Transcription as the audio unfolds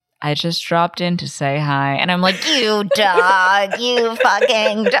I just dropped in to say hi. And I'm like, you dog, you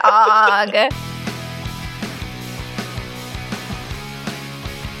fucking dog.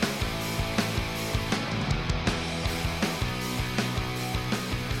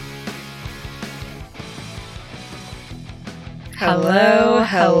 Hello.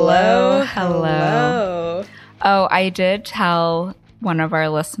 Oh, I did tell one of our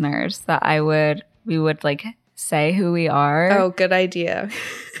listeners that we would like say who we are. Oh, good idea.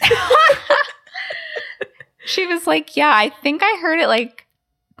 She was like, yeah, I think I heard it like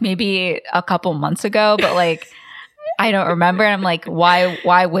maybe a couple months ago, but like I don't remember. And I'm like,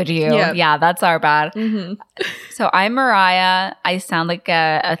 why would you? Yeah, that's our bad. Mm-hmm. So I'm Mariah. I sound like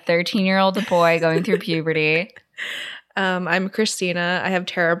a 13-year-old boy going through puberty. I'm Christina. I have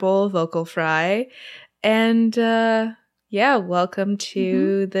terrible vocal fry. And welcome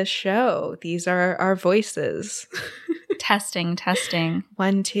to the show. These are our voices. Testing.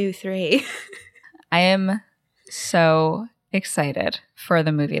 1, 2, 3. I am so excited for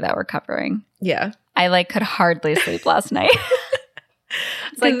the movie that we're covering. Yeah. I could hardly sleep last night.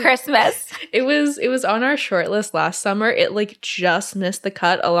 It's like Christmas. It was on our short list last summer. It just missed the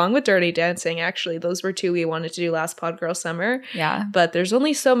cut along with Dirty Dancing. Actually, those were two we wanted to do last Pod Girl Summer. Yeah. But there's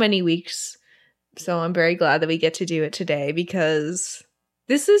only so many weeks. So I'm very glad that we get to do it today because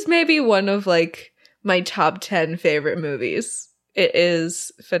this is maybe one of my top 10 favorite movies. It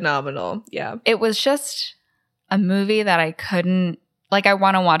is phenomenal. Yeah. It was just a movie that I couldn't I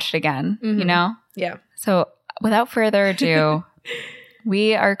want to watch it again, you know? Yeah. So without further ado,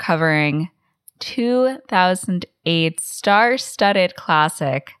 we are covering 2008 star-studded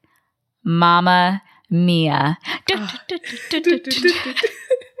classic, Mamma Mia.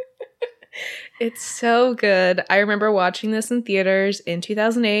 It's so good. I remember watching this in theaters in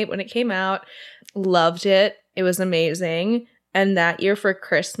 2008 when it came out. Loved it. It was amazing. And that year for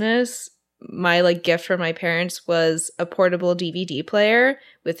Christmas, my gift from my parents was a portable DVD player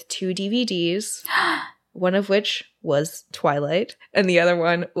with 2 DVDs. One of which was Twilight, and the other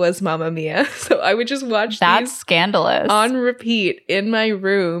one was Mamma Mia. So I would just watch That's these scandalous. On repeat in my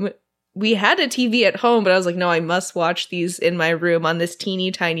room. We had a TV at home, but I was like, no, I must watch these in my room on this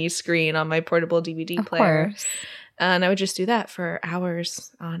teeny tiny screen on my portable DVD player. Course. And I would just do that for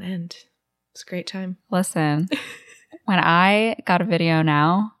hours on end. It's a great time. Listen, when I got a video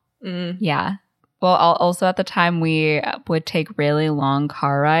now, yeah. Well, also at the time, we would take really long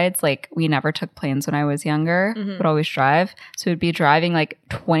car rides. We never took planes when I was younger. Would always drive. So we'd be driving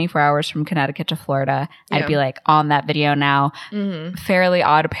 24 hours from Connecticut to Florida. Yeah. I'd be on that video now. Fairly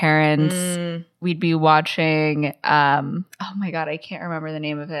Odd Parents. We'd be watching, oh my God, I can't remember the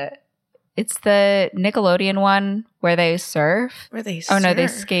name of it. It's the Nickelodeon one where they surf. Where they surf? Oh no, they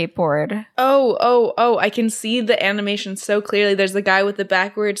skateboard. Oh, I can see the animation so clearly. There's the guy with the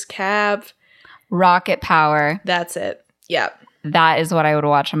backwards cap. Rocket Power. That's it. Yeah. That is what I would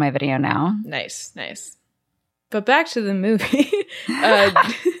watch on my video now. Nice. But back to the movie.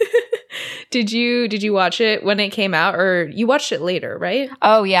 Did you watch it when it came out, or you watched it later, right?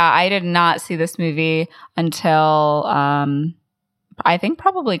 Oh yeah, I did not see this movie until I think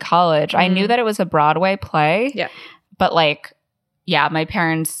probably college. I knew that it was a Broadway play. Yeah. But my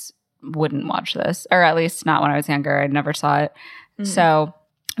parents wouldn't watch this, or at least not when I was younger. I never saw it. So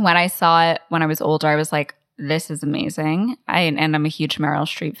when I saw it when I was older, I was like, this is amazing. And I'm a huge Meryl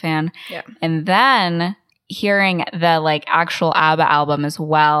Streep fan. Yeah. And then hearing the actual ABBA album as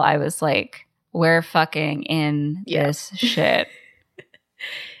well, I was like, we're fucking in this shit.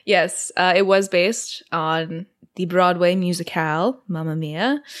 Yes. It was based on the Broadway musicale, Mamma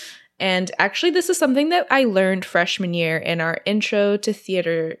Mia. And actually, this is something that I learned freshman year in our Intro to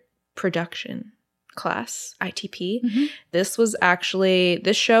Theater Production class, ITP. This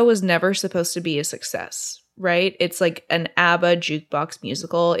show was never supposed to be a success, right? It's an ABBA jukebox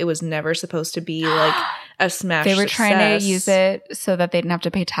musical. It was never supposed to be a smash They were success. trying to use it so that they didn't have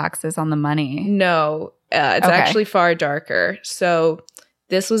to pay taxes on the money. No, it's actually far darker. So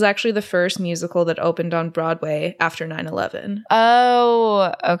this was actually the first musical that opened on Broadway after 9/11.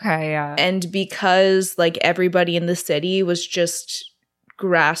 Oh, okay, yeah. And because everybody in the city was just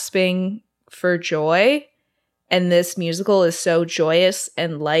grasping for joy, and this musical is so joyous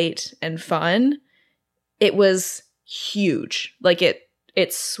and light and fun, it was huge.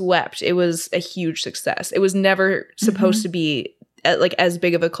 It swept. It was a huge success. It was never supposed to be as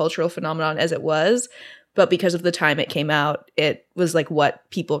big of a cultural phenomenon as it was, but because of the time it came out, it was what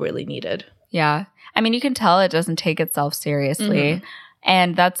people really needed. Yeah. I mean, you can tell it doesn't take itself seriously.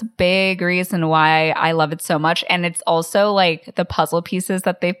 And that's a big reason why I love it so much. And it's also the puzzle pieces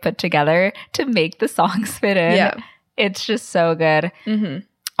that they've put together to make the songs fit in. Yeah. It's just so good.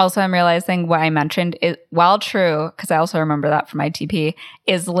 Also, I'm realizing what I mentioned, is, while true, because I also remember that from ITP,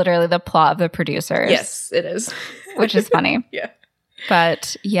 is literally the plot of The Producers. Yes, it is. Which is funny. Yeah.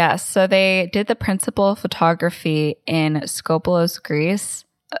 But yes, so they did the principal photography in Skopelos, Greece.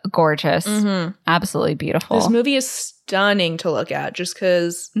 Gorgeous. Absolutely beautiful. This movie is stunning to look at just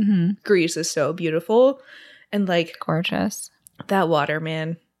because Greece is so beautiful. And like, gorgeous. That water,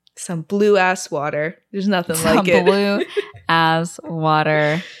 man. Some blue ass water. There's nothing like it. Blue ass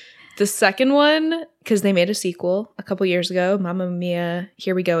water. The second one, because they made a sequel a couple years ago, Mamma Mia,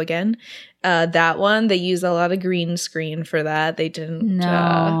 Here We Go Again. That one, they used a lot of green screen for that. They didn't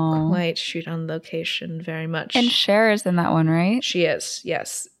quite shoot on location very much. And Cher is in that one, right? She is,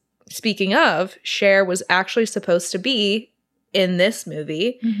 yes. Speaking of, Cher was actually supposed to be in this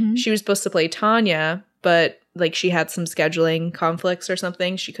movie. She was supposed to play Tanya, but like she had some scheduling conflicts or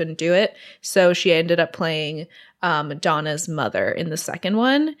something. She couldn't do it. So she ended up playing Donna's mother in the second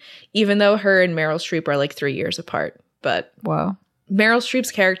one, even though her and Meryl Streep are like 3 years apart. But whoa. Meryl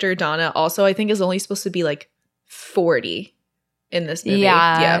Streep's character, Donna, also I think is only supposed to be like 40 in this movie.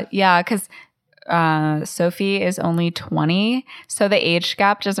 Yeah, because Sophie is only 20. So the age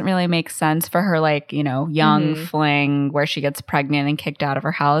gap doesn't really make sense for her, like, you know, young fling where she gets pregnant and kicked out of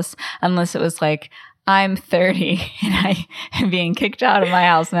her house, unless it was like, I'm 30 and I am being kicked out of my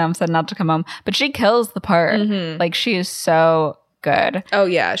house and I'm said not to come home. But she kills the part. Like, she is so good. Oh,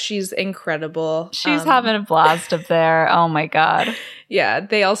 yeah. She's incredible. She's having a blast up there. Oh, my God. Yeah.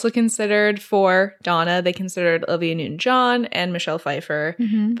 They also considered for Donna, they considered Olivia Newton-John and Michelle Pfeiffer,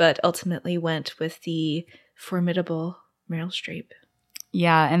 but ultimately went with the formidable Meryl Streep.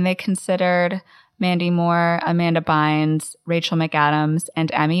 Yeah. And they considered Mandy Moore, Amanda Bynes, Rachel McAdams,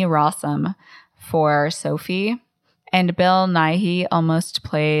 and Emmy Rossum for Sophie. And Bill Nighy almost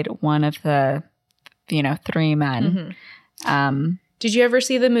played one of the, you know, three men. Did you ever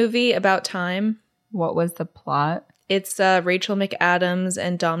see the movie About Time? What was the plot? It's Rachel McAdams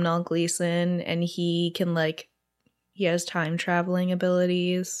and Domhnall Gleeson, and he has time traveling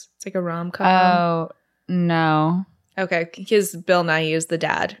abilities. It's like a rom-com. Oh, no. Okay, because Bill Nighy is the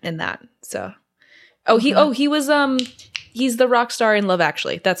dad in that. So, he was he's the rock star in Love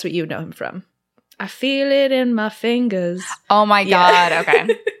Actually. That's what you know him from. I feel it in my fingers. Oh my God.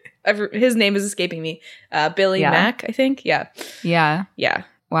 Okay. His name is escaping me. Billy Mack, I think. Yeah.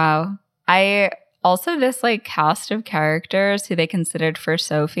 Wow. I also, this like cast of characters who they considered for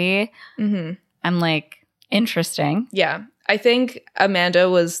Sophie. I'm like, interesting. Yeah. I think Amanda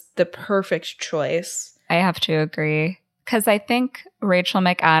was the perfect choice. I have to agree. Because I think Rachel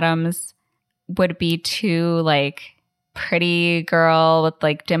McAdams would be too like pretty girl with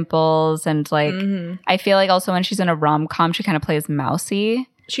like dimples and like I feel like also when she's in a rom-com she kind of plays mousy.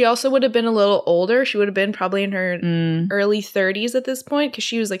 She also would have been a little older. She would have been probably in her early 30s at this point because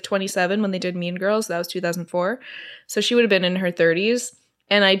she was like 27 when they did Mean Girls. That was 2004. So she would have been in her 30s.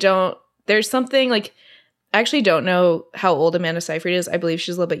 And there's something like, I actually don't know how old Amanda Seyfried is. I believe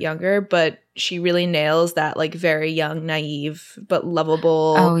she's a little bit younger, but she really nails that like very young, naive, but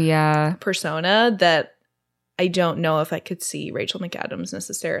lovable persona that I don't know if I could see Rachel McAdams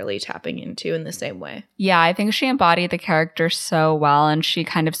necessarily tapping into in the same way. Yeah, I think she embodied the character so well, and she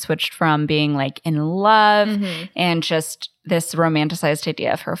kind of switched from being like in love and just this romanticized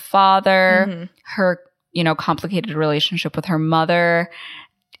idea of her father, her, you know, complicated relationship with her mother.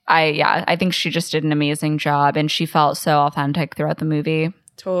 I think she just did an amazing job, and she felt so authentic throughout the movie.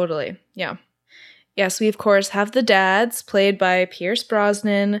 Totally. Yeah. Yes, we, of course, have the dads, played by Pierce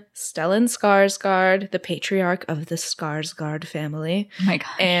Brosnan, Stellan Skarsgård, the patriarch of the Skarsgård family. Oh my God.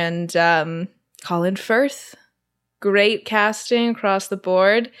 And Colin Firth. Great casting across the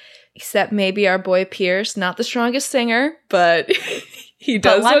board, except maybe our boy Pierce, not the strongest singer, but he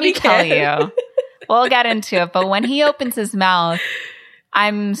does what he can. Let me tell you, we'll get into it, but when he opens his mouth,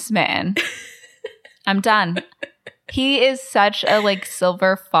 I'm smitten. I'm done. He is such a like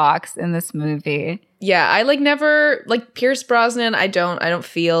silver fox in this movie. Yeah, I never Pierce Brosnan. I don't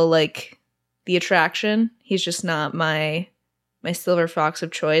feel like the attraction. He's just not my silver fox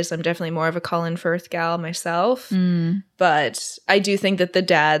of choice. I'm definitely more of a Colin Firth gal myself. But I do think that the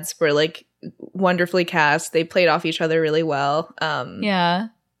dads were like wonderfully cast. They played off each other really well.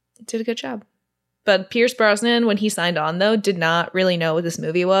 Did a good job. But Pierce Brosnan, when he signed on though, did not really know what this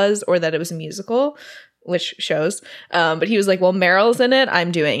movie was or that it was a musical. Which shows. But he was like, well, Meryl's in it.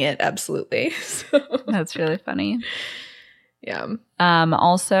 I'm doing it. Absolutely. So. That's really funny. Yeah.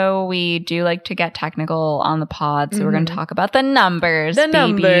 Also, we do like to get technical on the pod. So we're going to talk about the numbers. The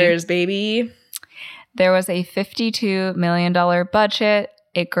numbers, baby. There was a $52 million budget.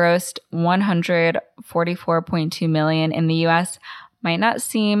 It grossed $144.2 million in the US. might not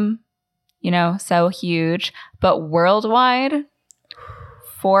seem, so huge, but worldwide,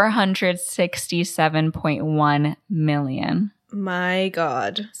 467.1 million. My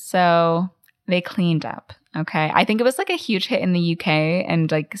God. So they cleaned up. Okay. I think it was like a huge hit in the UK and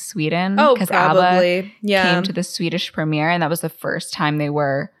like Sweden. Oh, because probably. ABBA came to the Swedish premiere, and that was the first time they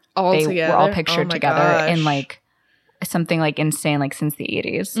were all pictured together in like something like insane, like since the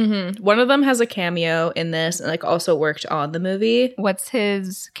 80s. Mm-hmm. One of them has a cameo in this and like also worked on the movie. What's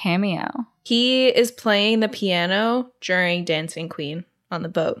his cameo? He is playing the piano during Dancing Queen on the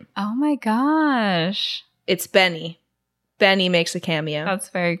boat. Oh my gosh. It's Benny. Benny makes a cameo. That's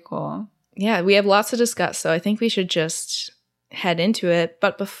very cool. Yeah, we have lots to discuss, so I think we should just head into it.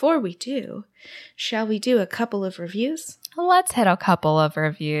 But before we do, shall we do a couple of reviews? Let's hit a couple of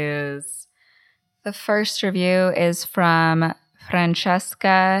reviews. The first review is from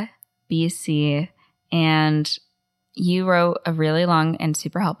Francesca BC, and you wrote a really long and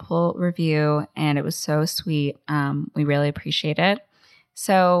super helpful review, and it was so sweet. We really appreciate it.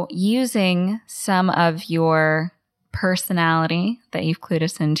 So using some of your personality that you've clued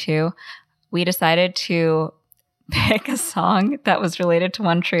us into, we decided to pick a song that was related to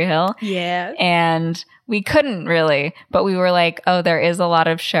One Tree Hill. Yeah. And we couldn't really, but we were like, oh, there is a lot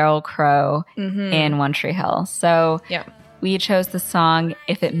of Sheryl Crow in One Tree Hill. So we chose the song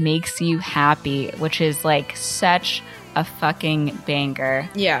If It Makes You Happy, which is like such a fucking banger.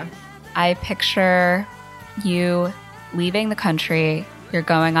 Yeah. I picture you leaving the country. You're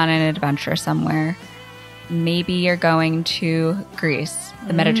going on an adventure somewhere. Maybe you're going to Greece,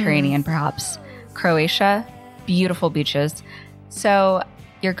 the Mediterranean perhaps, Croatia, beautiful beaches. So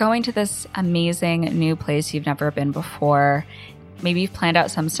you're going to this amazing new place you've never been before. Maybe you've planned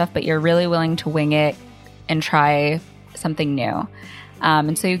out some stuff, but you're really willing to wing it and try something new.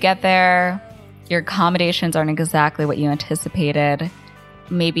 And so you get there, your accommodations aren't exactly what you anticipated.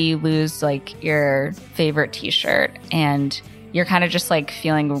 Maybe you lose like your favorite t-shirt and you're kind of just like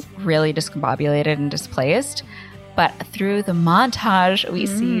feeling really discombobulated and displaced. But through the montage, we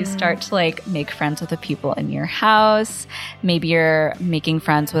see you start to like make friends with the people in your house. Maybe you're making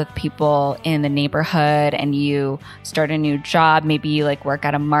friends with people in the neighborhood and you start a new job. Maybe you like work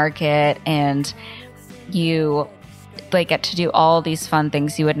at a market and you like get to do all these fun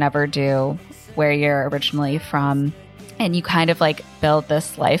things you would never do where you're originally from. And you kind of like build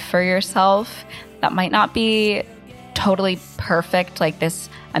this life for yourself that might not be totally perfect, like this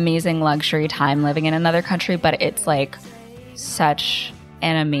amazing luxury time living in another country, but it's like such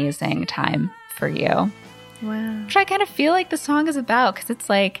an amazing time for you. Wow. Which I kind of feel like the song is about, because it's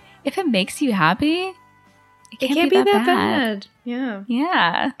like, if it makes you happy, it can't be that bad. Yeah.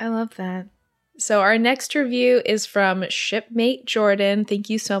 Yeah. I love that. So our next review is from Shipmate Jordan. Thank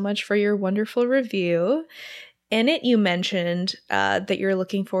you so much for your wonderful review. In it, you mentioned that you're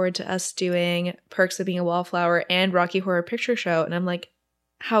looking forward to us doing Perks of Being a Wallflower and Rocky Horror Picture Show. And I'm like,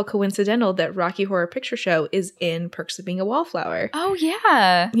 how coincidental that Rocky Horror Picture Show is in Perks of Being a Wallflower. Oh,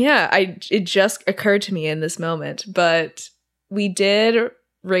 yeah. Yeah, it just occurred to me in this moment. But we did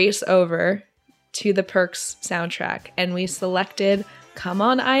race over to the Perks soundtrack, and we selected Come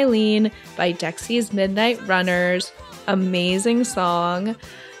On Eileen by Dexy's Midnight Runners. Amazing song.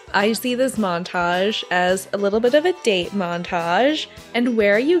 I see this montage as a little bit of a date montage. And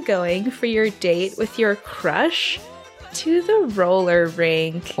where are you going for your date with your crush? To the roller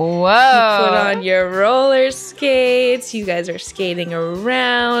rink. Whoa. You put on your roller skates. You guys are skating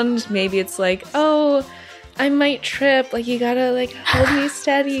around. Maybe it's like, oh, I might trip. Like, you gotta like hold me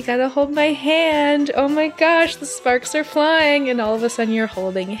steady. You gotta hold my hand. Oh my gosh, the sparks are flying. And all of a sudden you're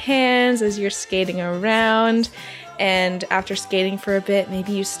holding hands as you're skating around. And after skating for a bit,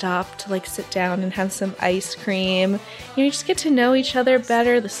 maybe you stop to like sit down and have some ice cream. You just get to know each other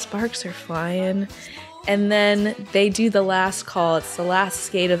better. The sparks are flying. And then they do the last call. It's the last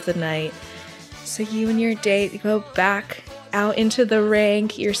skate of the night. So you and your date go back out into the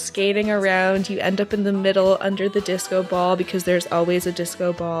rink. You're skating around. You end up in the middle under the disco ball because there's always a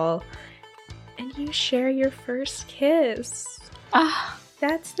disco ball. And you share your first kiss. Ah.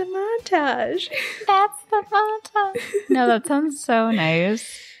 That's the montage. That's the montage. No, that sounds so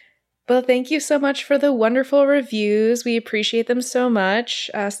nice. Well, thank you so much for the wonderful reviews. We appreciate them so much.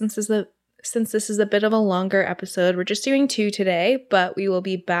 Since this is a bit of a longer episode, we're just doing 2 today, but we will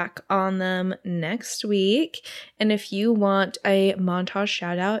be back on them next week. And if you want a montage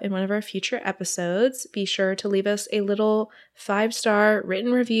shout out in one of our future episodes, be sure to leave us a little 5-star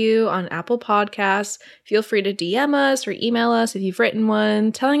written review on Apple Podcasts. Feel free to DM us or email us if you've written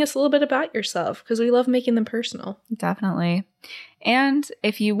one, telling us a little bit about yourself, because we love making them personal. Definitely. And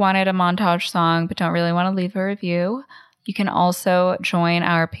if you wanted a montage song but don't really want to leave a review, You can also join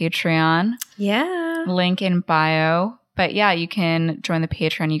our Patreon. Yeah. Link in bio. But yeah, you can join the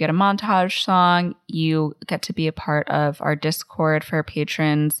Patreon. You get a montage song. You get to be a part of our Discord for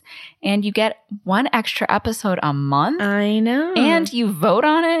patrons. And you get one extra episode a month. I know. And you vote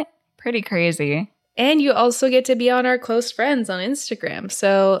on it. Pretty crazy. And you also get to be on our close friends on Instagram.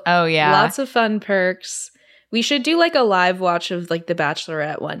 So lots of fun perks. We should do like a live watch of like The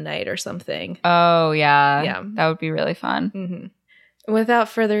Bachelorette one night or something. Oh, yeah. Yeah. That would be really fun. Mm-hmm. Without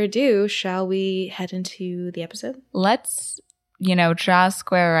further ado, shall we head into the episode? Let's, jazz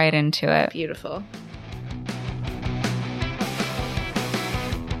square right into it. Beautiful.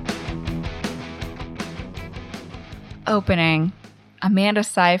 Opening. Amanda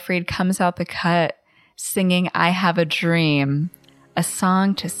Seyfried comes out the cut singing I Have a Dream, a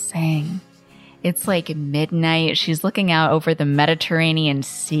song to sing. It's like midnight. She's looking out over the Mediterranean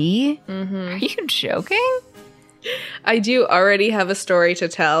Sea. Mm-hmm. Are you joking? I do already have a story to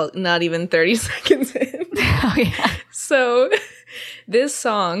tell, not even 30 seconds in. Oh, yeah. So this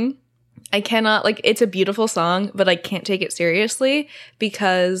song, I cannot, it's a beautiful song, but I can't take it seriously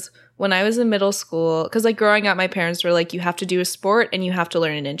because when I was in middle school, because growing up, my parents were like, you have to do a sport and you have to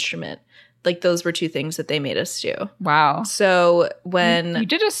learn an instrument. Those were two things that they made us do. Wow. So when... You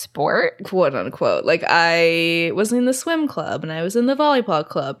did a sport? Quote unquote. I was in the swim club and I was in the volleyball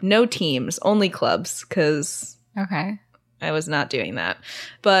club. No teams, only clubs, because... Okay. I was not doing that.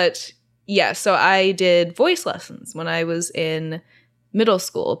 But yeah, so I did voice lessons when I was in middle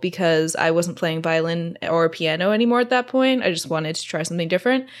school because I wasn't playing violin or piano anymore at that point. I just wanted to try something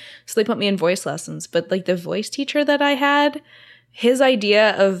different. So they put me in voice lessons. But the voice teacher that I had, his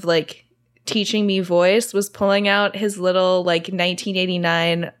idea of teaching me voice was pulling out his little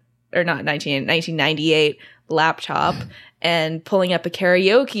 1989 or not 1998 laptop and pulling up a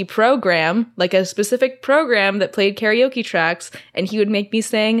karaoke program, a specific program that played karaoke tracks, and he would make me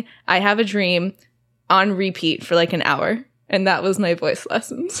sing I Have a Dream on repeat for an hour. And that was my voice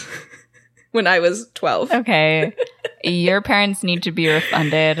lessons when I was 12. Okay. Your parents need to be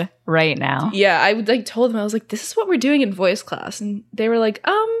refunded right now. Yeah, I told them, I was like, this is what we're doing in voice class. And they were like,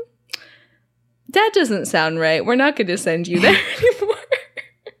 that doesn't sound right. We're not going to send you there anymore.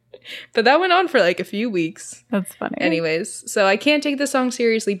 But that went on for a few weeks. That's funny. Anyways, so I can't take the song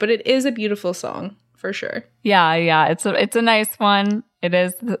seriously, but it is a beautiful song for sure. Yeah. It's a nice one. It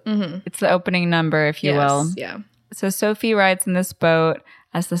is. It's the opening number, if you will. Yeah. So Sophie rides in this boat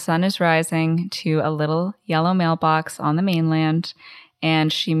as the sun is rising to a little yellow mailbox on the mainland,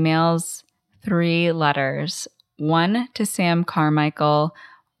 and she mails 3 letters. 1 to Sam Carmichael,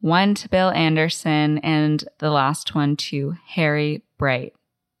 1 to Bill Anderson, and the last one to Harry Bright.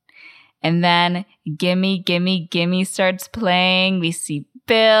 And then Gimme, Gimme, Gimme starts playing. We see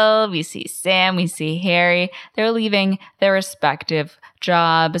Bill, we see Sam, we see Harry. They're leaving their respective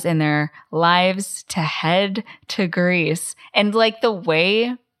jobs and their lives to head to Greece. And the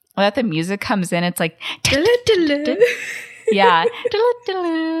way that the music comes in, it's yeah.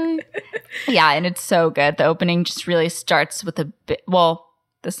 Yeah, and it's so good. The opening just really starts with a bit. Well,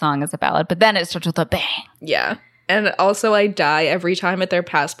 the song is a ballad, but then it starts with a bang. Yeah. And also I die every time at their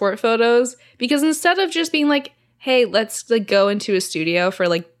passport photos because instead of just being hey, let's go into a studio for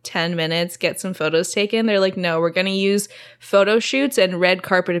 10 minutes, get some photos taken, they're no, we're going to use photo shoots and red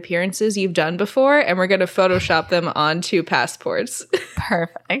carpet appearances you've done before, and we're going to Photoshop them onto passports.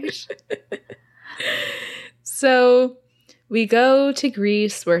 Perfect. So we go to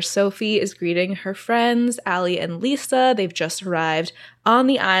Greece where Sophie is greeting her friends, Ali and Lisa. They've just arrived on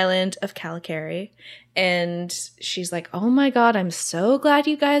the island of Calicari. And she's like, oh my God, I'm so glad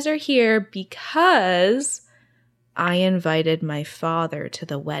you guys are here because I invited my father to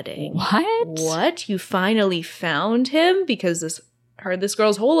the wedding. What? You finally found him? Because this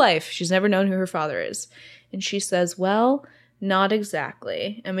girl's whole life, she's never known who her father is. And she says, well, not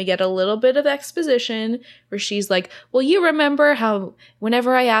exactly. And we get a little bit of exposition where she's like, well, you remember how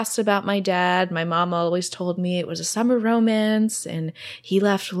whenever I asked about my dad, my mom always told me it was a summer romance and he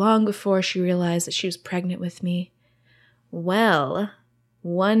left long before she realized that she was pregnant with me. Well,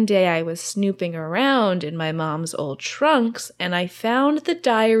 one day I was snooping around in my mom's old trunks and I found the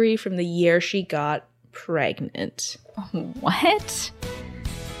diary from the year she got pregnant. What?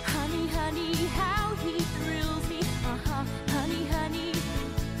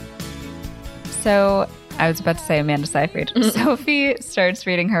 So I was about to say Amanda Seyfried. Sophie starts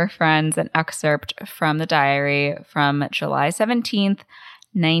reading her friends an excerpt from the diary from July 17th,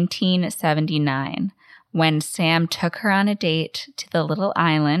 1979, when Sam took her on a date to the little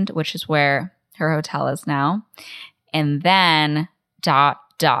island, which is where her hotel is now. And then ...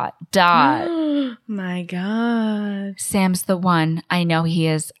 My God. Sam's the one. I know he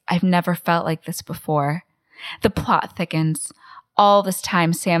is. I've never felt like this before. The plot thickens. All this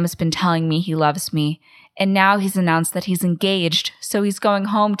time, Sam has been telling me he loves me. And now he's announced that he's engaged. So he's going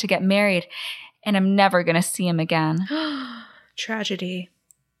home to get married. And I'm never going to see him again. Tragedy.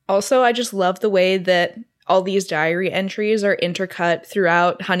 Also, I just love the way that all these diary entries are intercut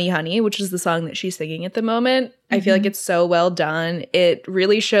throughout Honey Honey, which is the song that she's singing at the moment. Mm-hmm. I feel like it's so well done. It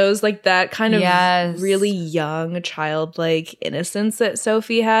really shows like that kind of really young, childlike innocence that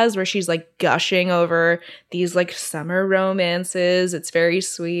Sophie has, where she's like gushing over these like summer romances. It's very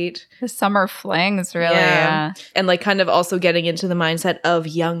sweet. The summer flings, really. Yeah. And like kind of also getting into the mindset of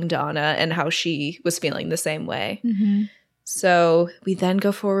young Donna and how she was feeling the same way. Mm-hmm. So we then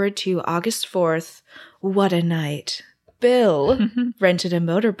go forward to August 4th. What a night. Bill rented a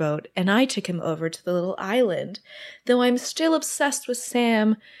motorboat and I took him over to the little island. Though I'm still obsessed with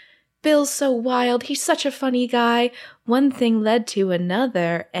Sam. Bill's so wild. He's such a funny guy. One thing led to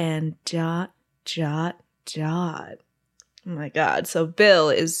another and ... Oh my God. So Bill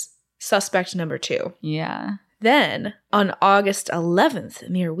is suspect number 2. Yeah. Then, on August 11th,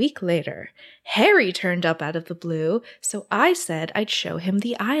 a mere week later, Harry turned up out of the blue, so I said I'd show him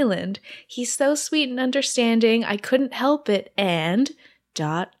the island. He's so sweet and understanding, I couldn't help it, and ...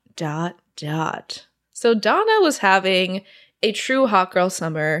 So Donna was having a true hot girl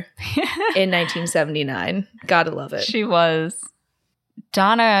summer in 1979. Gotta love it. She was.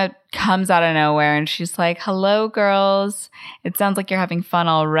 Donna comes out of nowhere and she's like, hello, girls. It sounds like you're having fun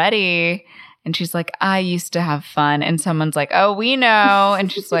already. And she's like, I used to have fun. And someone's like, oh, we know.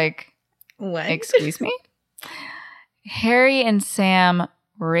 And she's like, what? Excuse me? Harry and Sam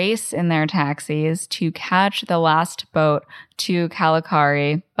race in their taxis to catch the last boat to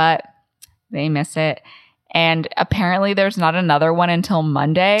Calicari, but they miss it. And apparently there's not another one until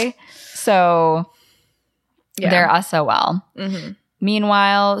Monday. So they're SOL. Mm-hmm.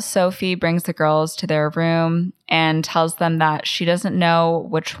 Meanwhile, Sophie brings the girls to their room and tells them that she doesn't know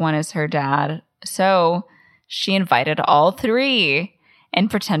which one is her dad. So she invited all 3 and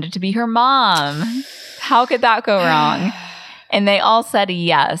pretended to be her mom. How could that go wrong? And they all said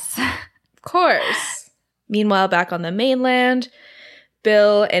yes. Of course. Meanwhile, back on the mainland,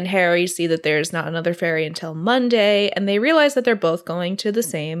 Bill and Harry see that there's not another ferry until Monday, and they realize that they're both going to the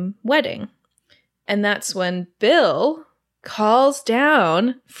same wedding. And that's when Bill calls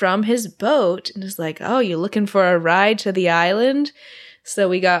down from his boat and is like, oh, you looking for a ride to the island? So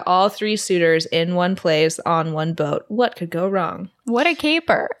we got all 3 suitors in one place on one boat. What could go wrong? What a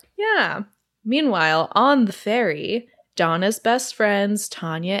caper. Yeah. Meanwhile, on the ferry, Donna's best friends,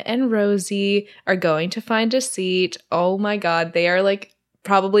 Tanya and Rosie, are going to find a seat. Oh my God. They are like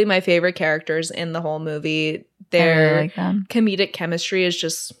probably my favorite characters in the whole movie. Their really like them. Comedic chemistry is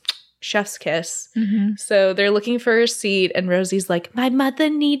just chef's kiss. Mm-hmm. So they're looking for a seat and Rosie's like, my mother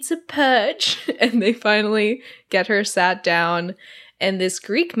needs a perch. And they finally get her sat down. And this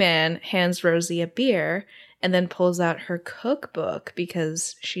Greek man hands Rosie a beer and then pulls out her cookbook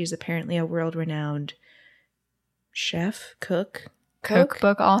because she's apparently a world-renowned chef,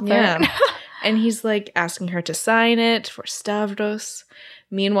 cookbook author. Yeah. And he's like asking her to sign it for Stavros.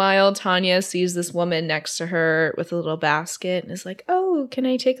 Meanwhile, Tanya sees this woman next to her with a little basket and is like, oh, can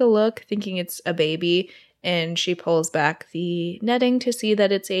I take a look? Thinking it's a baby. And she pulls back the netting to see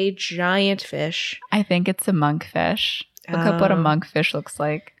that it's a giant fish. I think it's a monkfish. Look up what a monkfish looks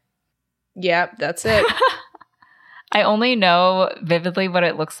like. Yep, that's it. I only know vividly what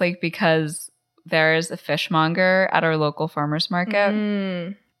it looks like because there's a fishmonger at our local farmer's market.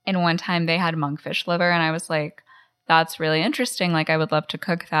 Mm. And one time they had monkfish liver and I was like, that's really interesting. Like, I would love to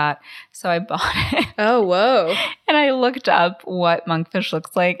cook that. So I bought it. Oh, whoa. And I looked up what monkfish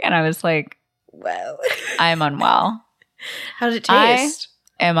looks like and I was like, wow. I'm unwell. How did it taste?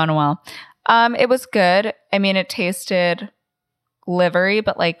 I am unwell. It was good. I mean, it tasted livery,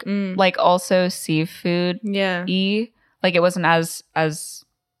 but like also seafood. Yeah. Like, it wasn't as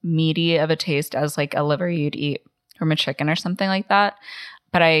meaty of a taste as like a liver you'd eat from a chicken or something like that.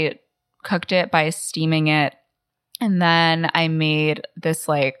 But I cooked it by steaming it. And then I made this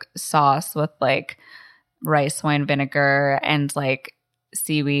like sauce with like rice wine vinegar and like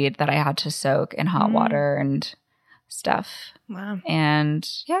seaweed that I had to soak in hot water and stuff. Wow. And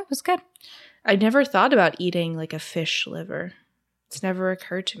yeah, it was good. I never thought about eating like a fish liver. It's never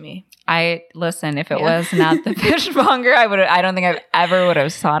occurred to me. Listen, if it was not the fishmonger, I don't think I ever would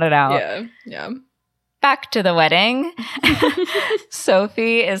have sought it out. Yeah. Yeah. Back to the wedding.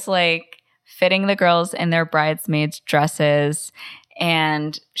 Sophie is like fitting the girls in their bridesmaids' dresses.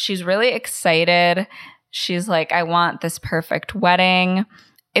 And she's really excited. She's like, I want this perfect wedding.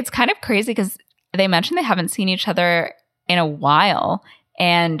 It's kind of crazy because they mention they haven't seen each other in a while.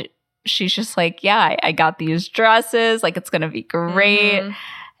 And she's just like, yeah, I got these dresses. Like, it's going to be great. Mm-hmm.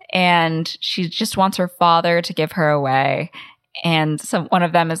 And she just wants her father to give her away. And one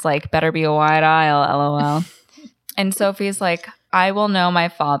of them is like, better be a wide aisle, LOL. And Sophie's like, I will know my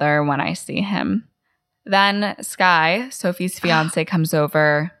father when I see him. Then Sky, Sophie's fiance, comes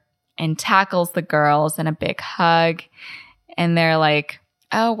over and tackles the girls in a big hug. And they're like,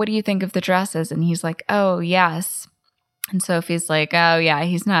 oh, what do you think of the dresses? And he's like, oh, yes. And Sophie's like, oh, yeah,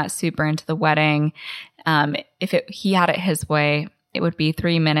 he's not super into the wedding. If he had it his way, it would be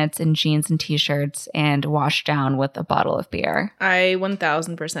 3 minutes in jeans and T-shirts and washed down with a bottle of beer. I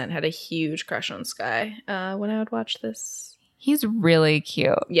 1000% had a huge crush on Sky when I would watch this. He's really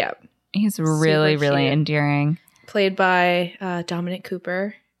cute. Yeah. He's really, really endearing. Played by Dominic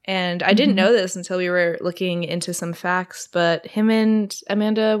Cooper. And I didn't know this until we were looking into some facts, but him and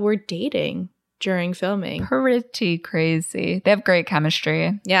Amanda were dating during filming. Pretty crazy. They have great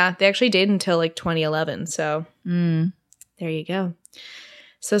chemistry. Yeah, they actually dated until like 2011. So there you go.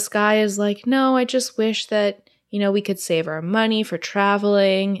 So Sky is like, no, I just wish that, we could save our money for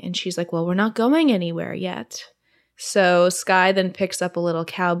traveling. And she's like, well, we're not going anywhere yet. So Sky then picks up a little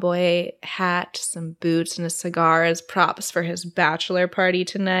cowboy hat, some boots, and a cigar as props for his bachelor party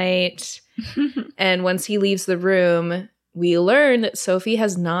tonight. And once he leaves the room, we learn that Sophie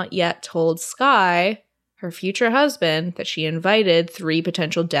has not yet told Sky, her future husband, that she invited 3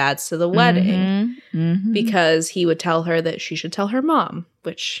 potential dads to the wedding because he would tell her that she should tell her mom,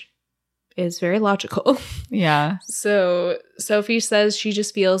 which is very logical. Yeah. So Sophie says she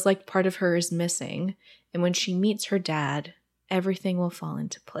just feels like part of her is missing. And when she meets her dad, everything will fall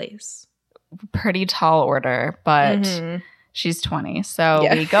into place. Pretty tall order, but she's 20. So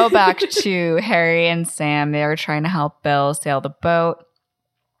we go back to Harry and Sam. They are trying to help Bill sail the boat.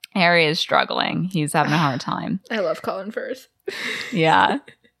 Harry is struggling. He's having a hard time. I love Colin Firth. Yeah,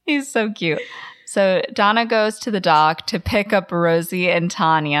 he's so cute. So Donna goes to the dock to pick up Rosie and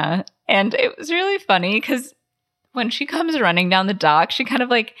Tanya. And it was really funny because when she comes running down the dock, she kind of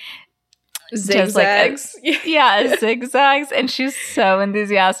like zigzags. Zigzags. And she's so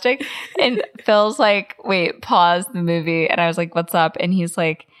enthusiastic. And Phil's like, wait, pause the movie. And I was like, what's up? And he's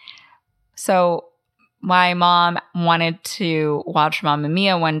like, so my mom wanted to watch Mamma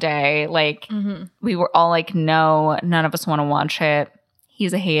Mia one day. Like, we were all like, no, none of us want to watch it.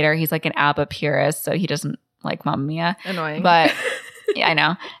 He's a hater. He's like an ABBA purist, so he doesn't like Mamma Mia. Annoying. But yeah, I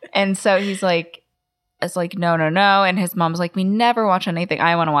know. And so he's like, it's like, no. And his mom's like, we never watch anything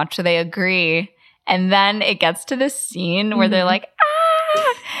I want to watch. So they agree. And then it gets to this scene where they're like,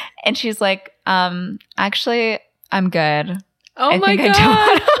 ah! And she's like, actually, I'm good. Oh my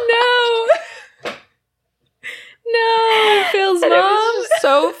God. No, Phil's mom. It was just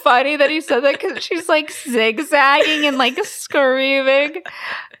so funny that he said that because she's like zigzagging and like screaming.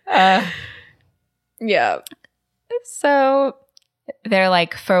 Yeah. So they're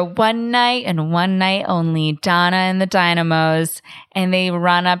like, for one night and one night only, Donna and the Dynamos. And they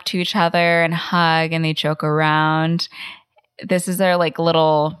run up to each other and hug and they joke around. This is their like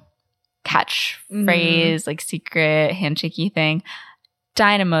little catchphrase, like secret handshakey thing.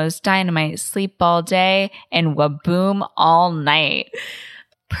 Dynamos, dynamite, sleep all day, and waboom all night.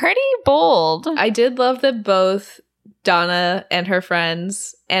 Pretty bold. I did love that both Donna and her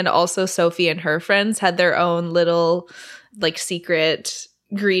friends and also Sophie and her friends had their own little like secret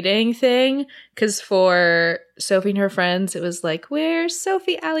greeting thing. Because for Sophie and her friends, it was like, we're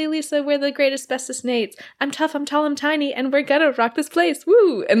Sophie, Allie, Lisa, we're the greatest, bestest mates. I'm tough, I'm tall, I'm tiny, and we're gonna rock this place.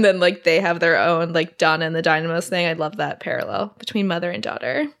 Woo! And then like they have their own like Donna and the Dynamos thing. I love that parallel between mother and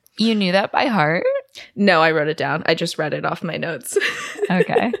daughter. You knew that by heart? No, I wrote it down. I just read it off my notes.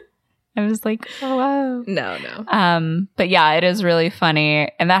 Okay. I was like, oh, wow. No. But yeah, it is really funny.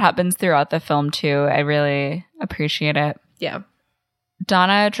 And that happens throughout the film too. I really appreciate it. Yeah.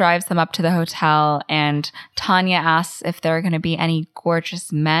 Donna drives them up to the hotel and Tanya asks if there are going to be any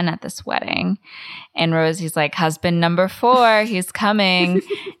gorgeous men at this wedding. And Rosie's like, husband number 4, he's coming.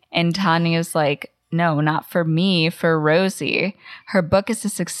 And Tanya's like, no, not for me, for Rosie. Her book is a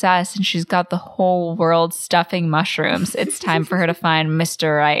success and she's got the whole world stuffing mushrooms. It's time for her to find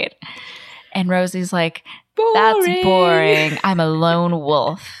Mr. Right. And Rosie's like, that's boring. I'm a lone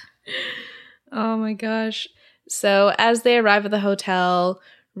wolf. Oh my gosh. So as they arrive at the hotel,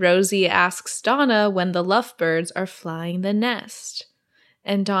 Rosie asks Donna when the lovebirds are flying the nest.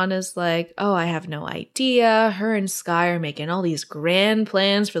 And Donna's like, oh, I have no idea. Her and Sky are making all these grand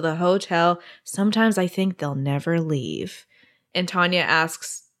plans for the hotel. Sometimes I think they'll never leave. And Tanya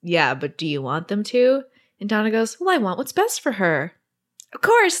asks, yeah, but do you want them to? And Donna goes, well, I want what's best for her. of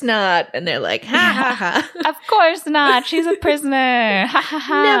course not. And they're like, ha ha ha. Of course not. She's a prisoner. Ha ha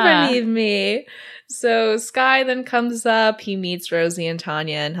ha. Never leave me. So Sky then comes up. He meets Rosie and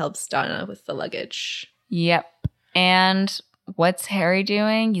Tanya and helps Donna with the luggage. Yep. And what's Harry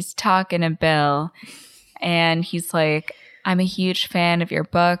doing? He's talking to Bill. And he's like, I'm a huge fan of your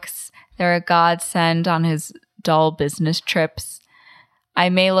books. They're a godsend on his dull business trips. I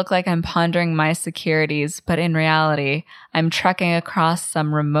may look like I'm pondering my securities, but in reality, I'm trekking across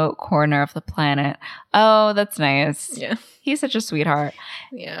some remote corner of the planet. Oh, that's nice. Yeah. He's such a sweetheart.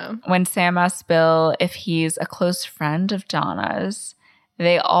 Yeah. When Sam asks Bill if he's a close friend of Donna's,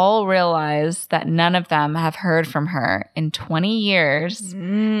 they all realize that none of them have heard from her in 20 years.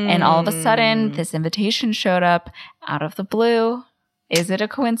 And all of a sudden, this invitation showed up out of the blue. Is it a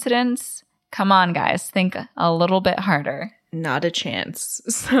coincidence? Come on, guys. Think a little bit harder. Not a chance.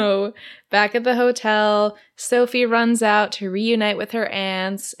 So back at the hotel, Sophie runs out to reunite with her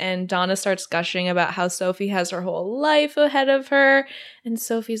aunts, and Donna starts gushing about how Sophie has her whole life ahead of her. And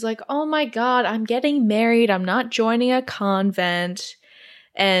Sophie's like, oh my God, I'm getting married. I'm not joining a convent.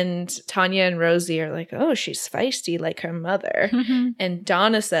 And Tanya and Rosie are like, oh, she's feisty like her mother. And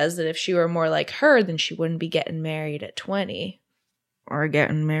Donna says that if she were more like her, then she wouldn't be getting married at 20 or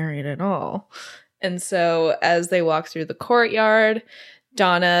getting married at all. And so as they walk through the courtyard,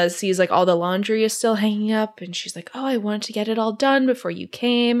 Donna sees like all the laundry is still hanging up. And she's like, oh, I wanted to get it all done before you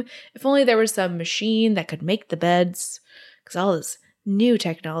came. If only there was some machine that could make the beds. Because all this new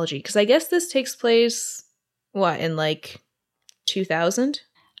technology. Because I guess this takes place, in like 2000?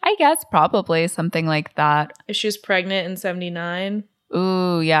 I guess probably something like that. If she was pregnant in 79.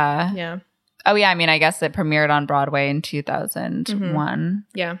 Ooh, yeah. Yeah. Oh, yeah. I mean, I guess it premiered on Broadway in 2001.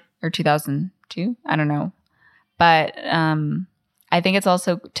 Yeah. Or 2002. I don't know. But I think it's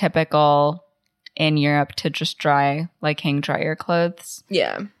also typical in Europe to just hang dry your clothes.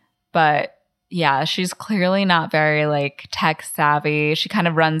 Yeah. But yeah, she's clearly not very like tech savvy. She kind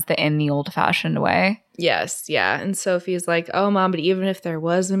of runs in the old fashioned way. Yes. Yeah. And Sophie's like, oh, Mom, but even if there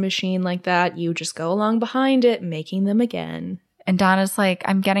was a machine like that, you just go along behind it, making them again. And Donna's like,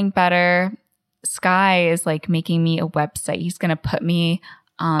 I'm getting better. Sky is like making me a website. He's going to put me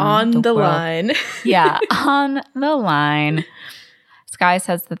on the line. Yeah, on the line. Sky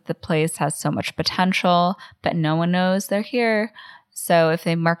says that the place has so much potential, but no one knows they're here. So if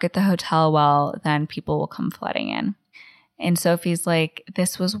they market the hotel well, then people will come flooding in. And Sophie's like,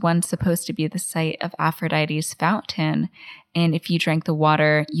 this was once supposed to be the site of Aphrodite's fountain. And if you drank the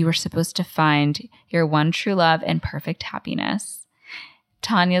water, you were supposed to find your one true love and perfect happiness.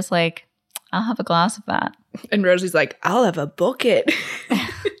 Tanya's like, I'll have a glass of that. And Rosie's like, I'll have a bucket.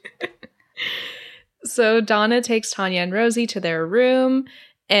 So Donna takes Tanya and Rosie to their room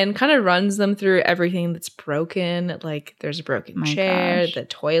and kind of runs them through everything that's broken. Like there's a broken chair, the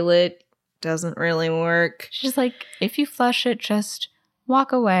toilet doesn't really work. She's like, if you flush it, just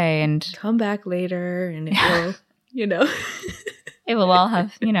walk away and come back later and it will, it will all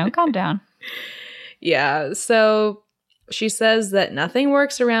have, calm down. Yeah. So she says that nothing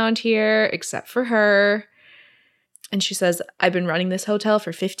works around here except for her. And she says, I've been running this hotel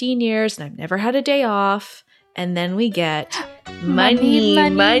for 15 years and I've never had a day off. And then we get money.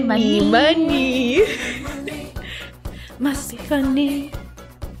 Must be funny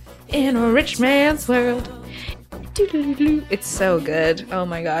in a rich man's world. It's so good. Oh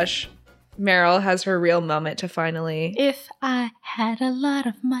my gosh. Meryl has her real moment to finally. If I had a lot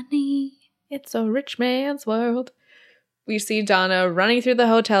of money. It's a rich man's world. We see Donna running through the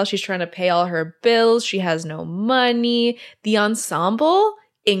hotel. She's trying to pay all her bills. She has no money. The ensemble,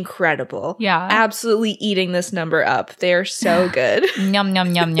 incredible. Yeah. Absolutely eating this number up. They're so good. Yum,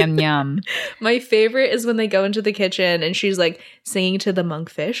 yum, yum, yum, yum. My favorite is when they go into the kitchen and she's like singing to the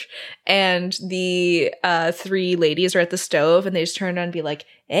monkfish. And the three ladies are at the stove and they just turn around and be like,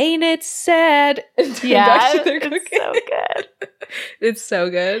 ain't it sad? Yeah, it's so good. It's so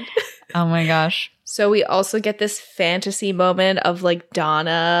good. Oh my gosh. So we also get this fantasy moment of like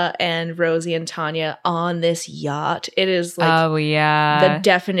Donna and Rosie and Tanya on this yacht. It is like the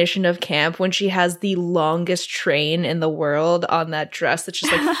definition of camp when she has the longest train in the world on that dress that's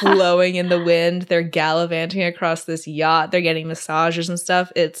just like flowing in the wind. They're gallivanting across this yacht. They're getting massages and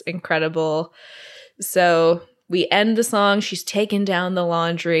stuff. It's incredible. So we end the song. She's taken down the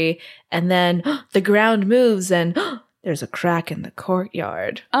laundry and then the ground moves and there's a crack in the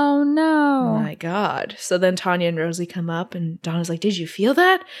courtyard. Oh, no. My God. So then Tanya and Rosie come up and Donna's like, did you feel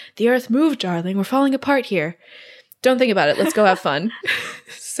that? The earth moved, darling. We're falling apart here. Don't think about it. Let's go have fun.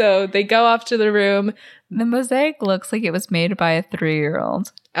 So they go off to the room. The mosaic looks like it was made by a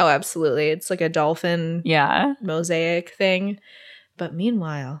 3-year-old. Oh, absolutely. It's like a dolphin mosaic thing. But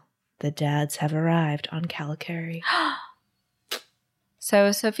meanwhile, the dads have arrived on Calicari.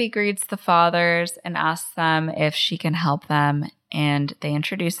 So Sophie greets the fathers and asks them if she can help them. And they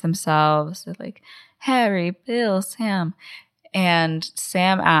introduce themselves. They're like, Harry, Bill, Sam. And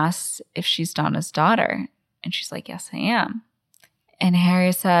Sam asks if she's Donna's daughter. And she's like, yes, I am. And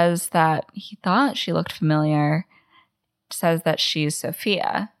Harry says that he thought she looked familiar. Says that she's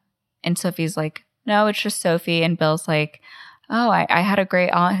Sophia. And Sophie's like, no, it's just Sophie. And Bill's like, oh, I had a great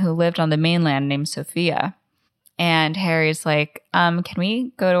aunt who lived on the mainland named Sophia. And Harry's like, can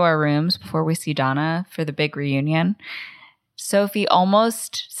we go to our rooms before we see Donna for the big reunion? Sophie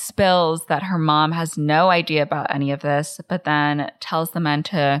almost spills that her mom has no idea about any of this, but then tells the men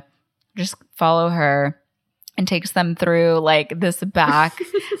to just follow her and takes them through like this back,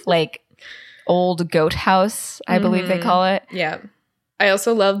 like old goat house, I believe they call it. Yeah. I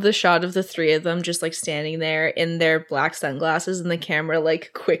also love the shot of the three of them just like standing there in their black sunglasses and the camera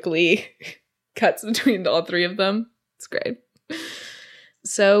like quickly cuts between all three of them. It's great.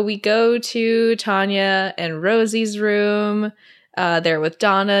 So we go to Tanya and Rosie's room. They're with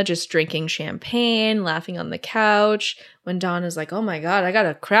Donna, just drinking champagne, laughing on the couch. When Donna's like, oh my God, I got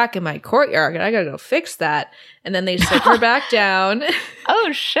a crack in my courtyard. I got to go fix that. And then they sit her back down.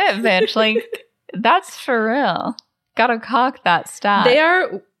 Oh shit, bitch. Like, that's for real. Gotta cock that stat. They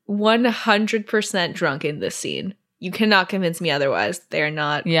are 100% drunk in this scene. You cannot convince me otherwise. They're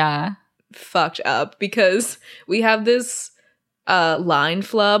not fucked up because we have this line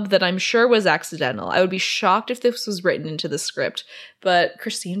flub that I'm sure was accidental. I would be shocked if this was written into the script. But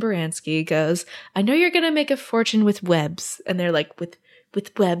Christine Baranski goes, I know you're going to make a fortune with webs. And they're like, with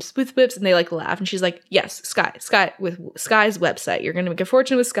webs. And they like laugh. And she's like, yes, Sky, with Sky's website. You're going to make a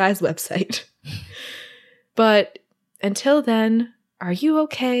fortune with Sky's website. But until then, are you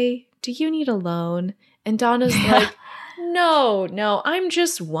okay? Do you need a loan? And Donna's like, no, I'm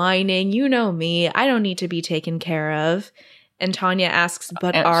just whining. You know me. I don't need to be taken care of. And Tanya asks,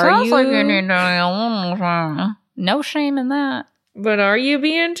 but are you? Like you need no shame in that. But are you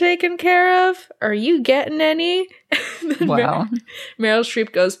being taken care of? Are you getting any? Wow. Meryl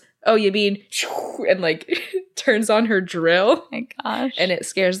Streep goes, oh, you mean, and like turns on her drill. Oh my gosh. And it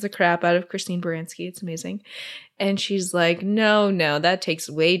scares the crap out of Christine Baranski. It's amazing. And she's like, no, that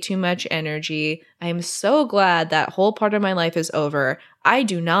takes way too much energy. I am so glad that whole part of my life is over. I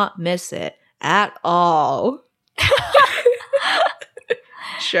do not miss it at all.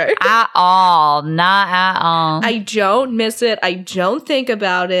 Sure. At all. Not at all. I don't miss it. I don't think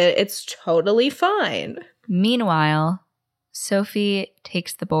about it. It's totally fine. Meanwhile, Sophie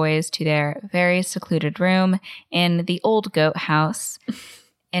takes the boys to their very secluded room in the old goat house.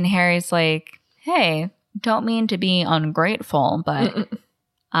 And Harry's like, hey, don't mean to be ungrateful, but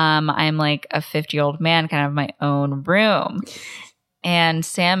I'm like a 50-year-old man, kind of have my own room. And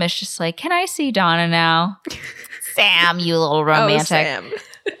Sam is just like, can I see Donna now? Sam, you little romantic. Oh,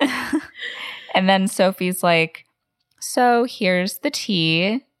 Sam. And then Sophie's like, so here's the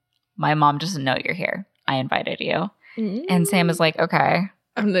tea. My mom doesn't know you're here. I invited you. Mm-hmm. And Sam is like, okay.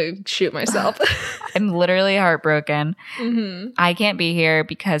 I'm going to shoot myself. I'm literally heartbroken. Mm-hmm. I can't be here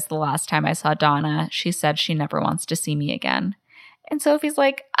because the last time I saw Donna, she said she never wants to see me again. And Sophie's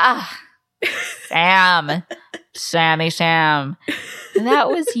like, Sam. Sammy Sam. And that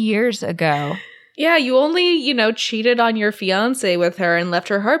was years ago. Yeah, you only, cheated on your fiance with her and left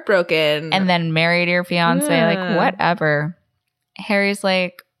her heartbroken. And then married your fiance. Like, whatever. Harry's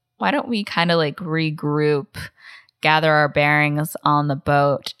like, why don't we kind of like regroup, gather our bearings on the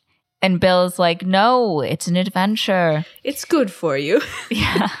boat? And Bill's like, no, it's an adventure. It's good for you.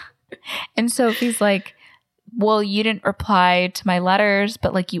 Yeah. And Sophie's like, well, you didn't reply to my letters,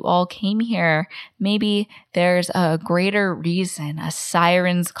 but like you all came here. Maybe there's a greater reason, a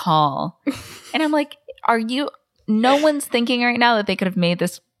siren's call. And I'm like, no one's thinking right now that they could have made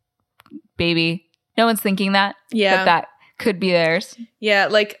this baby. No one's thinking that. Yeah. That could be theirs. Yeah,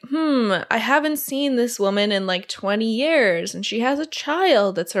 like, I haven't seen this woman in like 20 years and she has a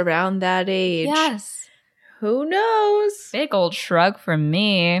child that's around that age. Yes. Who knows? Big old shrug from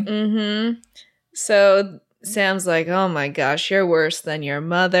me. Mm-hmm. So Sam's like, oh my gosh, you're worse than your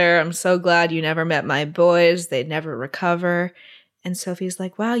mother. I'm so glad you never met my boys. They'd never recover. And Sophie's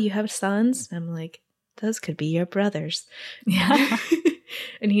like, wow, you have sons? I'm like, those could be your brothers. Yeah.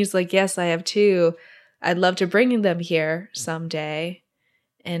 And he's like, yes, I have two. I'd love to bring them here someday.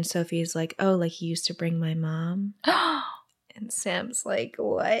 And Sophie's like, oh, like you used to bring my mom? And Sam's like,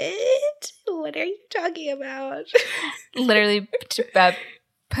 what? What are you talking about? Literally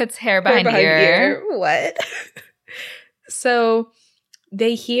puts hair behind ear. What? So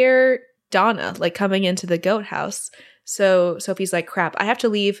they hear Donna like coming into the goat house. So Sophie's like, crap, I have to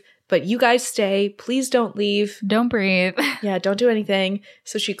leave, but you guys stay. Please don't leave. Don't breathe. Yeah, don't do anything.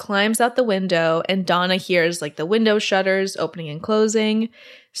 So she climbs out the window and Donna hears like the window shutters opening and closing.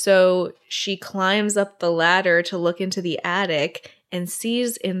 So she climbs up the ladder to look into the attic and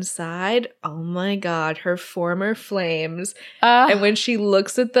sees inside, oh my God, her former flames. And when she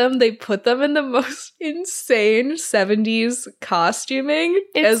looks at them, they put them in the most insane 70s costuming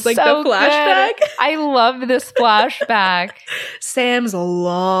as like so the flashback. Good. I love this flashback. Sam's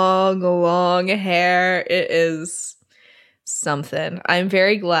long hair. It is something. I'm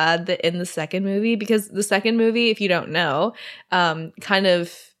very glad that in the second movie, because the second movie, if you don't know, kind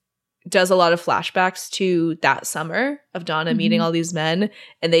of does a lot of flashbacks to that summer of Donna meeting all these men,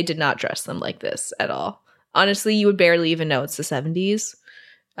 and they did not dress them like this at all. Honestly, you would barely even know it's the 70s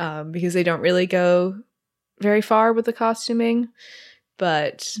because they don't really go very far with the costuming.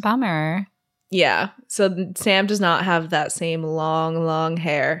 But bummer. Yeah. So Sam does not have that same long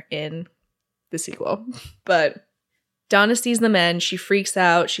hair in the sequel. But Donna sees the men, she freaks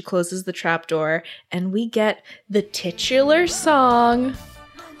out, she closes the trapdoor, and we get the titular song,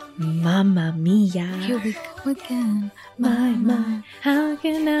 Mamma Mia. Here we go again. My, how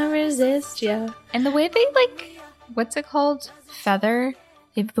can I resist ya? And the way they what's it called? Feather?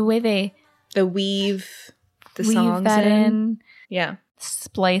 The way they... The weave the weave songs that in. Yeah.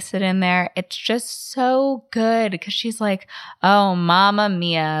 Splice it in there. It's just so good because she's like, oh, Mamma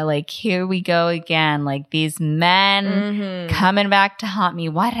Mia, like, here we go again. Like, these men coming back to haunt me.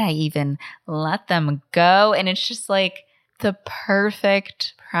 Why did I even let them go? And it's just like the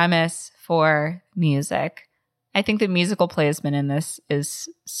perfect premise for music. I think the musical placement in this is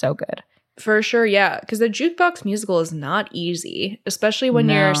so good. For sure, yeah. Because the jukebox musical is not easy, especially when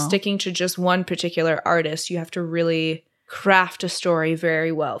you're sticking to just one particular artist. You have to really craft a story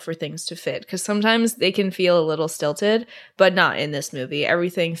very well for things to fit. Because sometimes they can feel a little stilted, but not in this movie.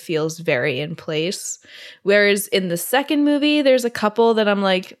 Everything feels very in place. Whereas in the second movie, there's a couple that I'm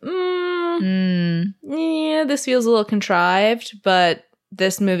like, yeah, this feels a little contrived, but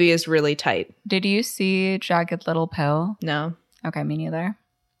this movie is really tight. Did you see Jagged Little Pill? No. Okay, me neither.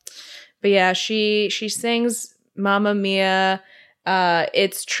 But yeah, she sings Mamma Mia.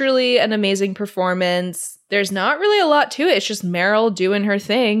 It's truly an amazing performance. There's not really a lot to it. It's just Meryl doing her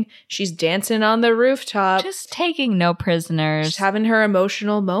thing. She's dancing on the rooftop. Just taking no prisoners. She's having her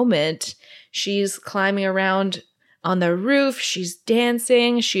emotional moment. She's climbing around on the roof. She's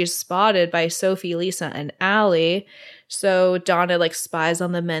dancing. She is spotted by Sophie, Lisa, and Allie. So Donna spies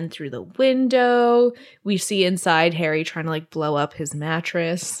on the men through the window. We see inside Harry trying to blow up his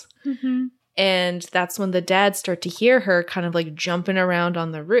mattress. Mm-hmm. And that's when the dads start to hear her kind of jumping around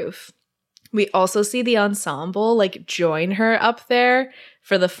on the roof. We also see the ensemble join her up there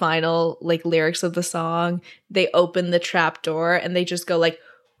for the final lyrics of the song. They open the trap door and they just go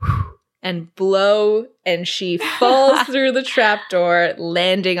and blow, and she falls through the trapdoor,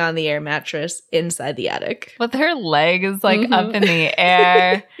 landing on the air mattress inside the attic. With her legs up in the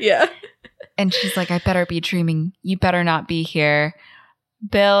air. Yeah. And she's like, I better be dreaming. You better not be here.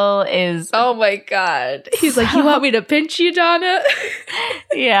 Bill is... Oh my God. He's like, you want me to pinch you, Donna?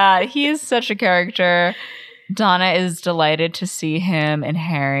 Yeah, he is such a character. Donna is delighted to see him and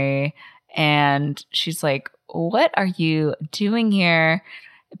Harry. And she's like, what are you doing here?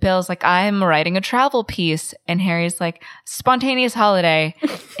 Bill's like, I'm writing a travel piece. And Harry's like, spontaneous holiday.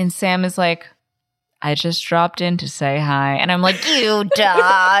 And Sam is like, I just dropped in to say hi. And I'm like, you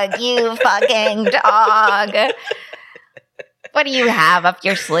dog, you fucking dog. What do you have up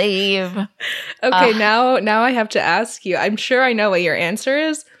your sleeve? Okay, now I have to ask you. I'm sure I know what your answer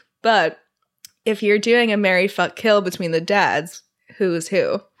is, but if you're doing a marry, fuck, kill between the dads, who's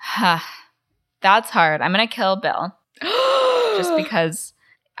who? That's hard. I'm going to kill Bill. Just because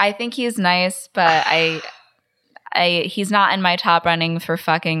I think he's nice, but he's not in my top running for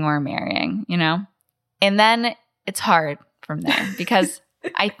fucking or marrying, you know? And then it's hard from there because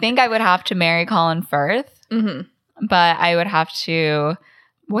I think I would have to marry Colin Firth. Mm-hmm. But I would have to...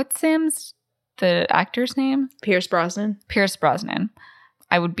 What's the actor's name? Pierce Brosnan. Pierce Brosnan.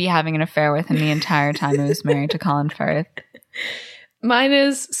 I would be having an affair with him the entire time I was married to Colin Firth. Mine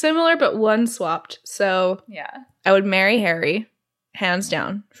is similar, but one swapped. So yeah, I would marry Harry, hands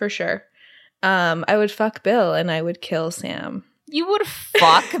down, for sure. I would fuck Bill, and I would kill Sam. You would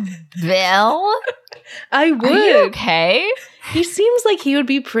fuck Bill? I would. Are you okay? He seems like he would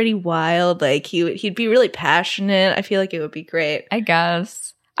be pretty wild. He'd be really passionate. I feel like it would be great. I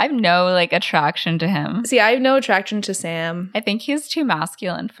guess. I have no attraction to him. See, I have no attraction to Sam. I think he's too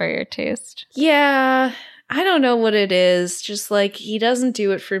masculine for your taste. Yeah. I don't know what it is. Just like, he doesn't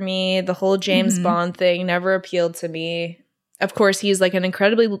do it for me. The whole James Bond thing never appealed to me. Of course, he's like an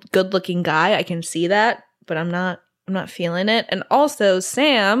incredibly good looking guy. I can see that, but I'm not feeling it. And also,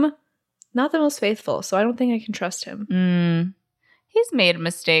 Sam, not the most faithful, so I don't think I can trust him. He's made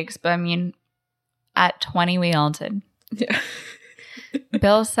mistakes, but I mean, at 20, we all did. Yeah.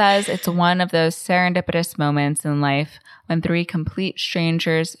 Bill says it's one of those serendipitous moments in life when three complete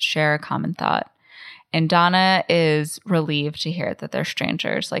strangers share a common thought. And Donna is relieved to hear that they're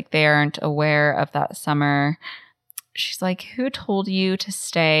strangers. Like, they aren't aware of that summer. She's like, who told you to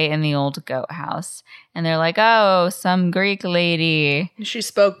stay in the old goat house? And they're like, oh, some Greek lady. She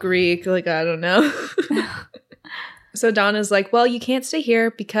spoke Greek. Like, I don't know. So Donna's like, well, you can't stay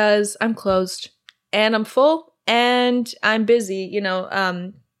here because I'm closed and I'm full and I'm busy. You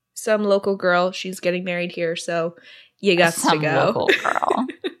know, some local girl, she's getting married here. So you got to go. Some local girl.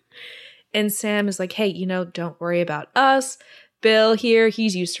 And Sam is like, hey, you know, don't worry about us. Bill here,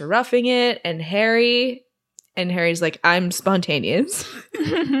 he's used to roughing it. And Harry's like, I'm spontaneous.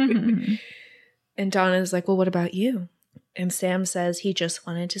 And Donna's like, well, what about you? And Sam says he just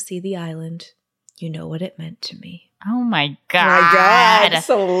wanted to see the island. You know what it meant to me. Oh my God. Oh my God,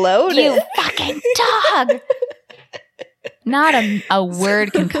 so loaded. You fucking dog. Not a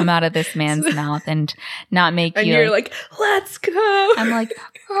word can come out of this man's mouth and not make you. And you're like, let's go. I'm like,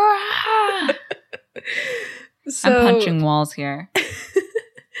 I'm punching walls here.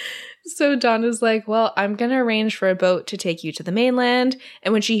 So Donna's like, well, I'm going to arrange for a boat to take you to the mainland.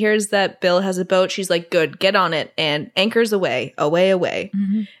 And when she hears that Bill has a boat, she's like, good, get on it. And anchors away.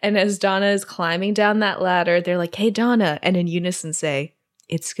 Mm-hmm. And as Donna is climbing down that ladder, they're like, hey, Donna. And in unison say,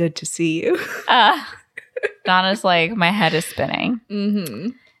 it's good to see you. Donna's like, my head is spinning. Mm-hmm.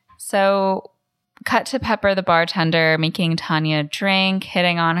 So cut to Pepper, the bartender, making Tanya a drink,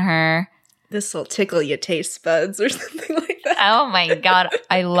 hitting on her. This'll tickle your taste buds or something like that. Oh my God.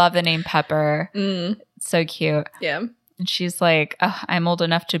 I love the name Pepper. So cute. Yeah. And she's like, oh, I'm old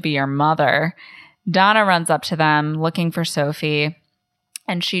enough to be your mother. Donna runs up to them looking for Sophie,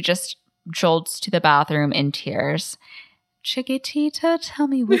 and she just jolts to the bathroom in tears. Chiquitita, tell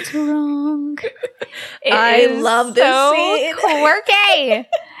me what's wrong. I love this scene. Quirky.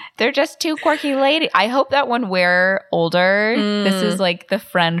 They're just two quirky ladies. I hope that when we're older, this is like the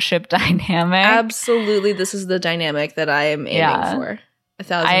friendship dynamic. Absolutely. This is the dynamic that I am aiming for.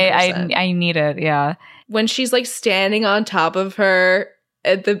 1,000%. I need it. Yeah. When she's like standing on top of her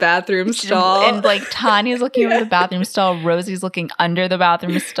at the bathroom stall. And like Tanya's looking over the bathroom stall. Rosie's looking under the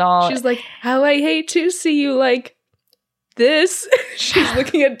bathroom stall. She's like, how I hate to see you like this. She's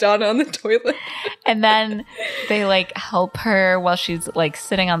looking at Donna on the toilet. And then they like help her while she's like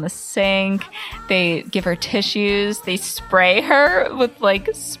sitting on the sink. They give her tissues. They spray her with like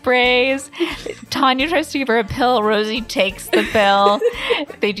sprays. Tanya tries to give her a pill. Rosie takes the pill.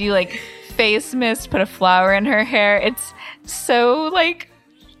 They do like face mist, put a flower in her hair. It's so like,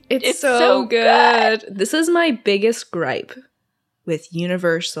 it's so good. This is my biggest gripe with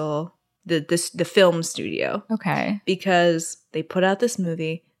Universal, the film studio. Okay. Because they put out this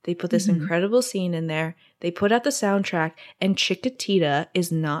movie, they put this incredible scene in there, they put out the soundtrack, and Chiquitita is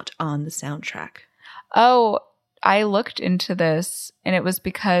not on the soundtrack. Oh, I looked into this, and it was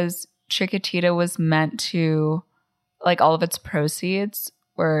because Chiquitita was meant to, like, all of its proceeds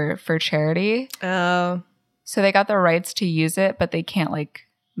were for charity. Oh. So they got the rights to use it, but they can't, like,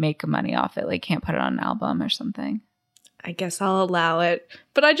 make money off it. Like, can't put it on an album or something. I guess I'll allow it.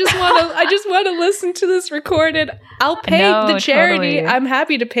 But I just want to listen to this recorded. I'll pay the charity. Totally. I'm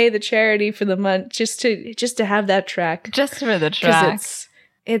happy to pay the charity for the month just to have that track. Just for the track.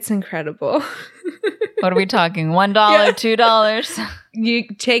 It's incredible. What are we talking? $1, $2? You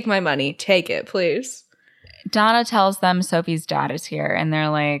take my money. Take it, please. Donna tells them Sophie's dad is here, and they're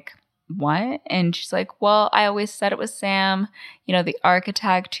like, what? And she's like, well, I always said it was Sam, you know, the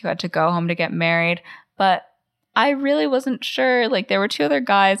architect who had to go home to get married, but I really wasn't sure. Like, there were two other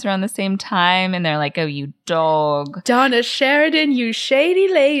guys around the same time, and they're like, oh, you dog. Donna Sheridan, you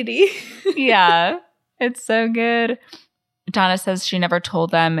shady lady. Yeah, it's so good. Donna says she never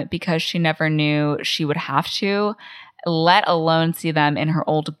told them because she never knew she would have to, let alone see them in her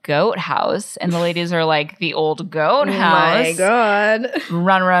old goat house. And the ladies are like, the old goat house? Oh my God.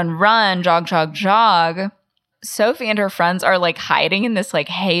 Run, run, run, jog, jog, jog. Sophie and her friends are like hiding in this like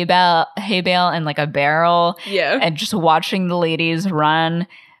hay bale and like a barrel. Yeah. And just watching the ladies run.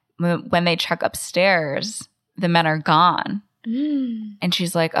 When they check upstairs, the men are gone. And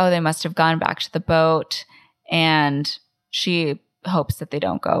she's like, oh, they must have gone back to the boat. And she hopes that they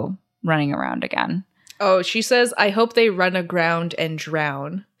don't go running around again. Oh, she says, I hope they run aground and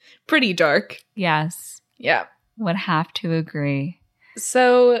drown. Pretty dark. Yes. Yeah. Would have to agree.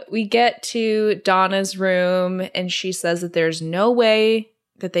 So we get to Donna's room, and she says that there's no way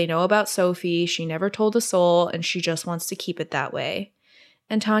that they know about Sophie. She never told a soul, and she just wants to keep it that way.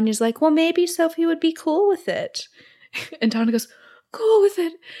 And Tanya's like, well, maybe Sophie would be cool with it. And Donna goes, cool with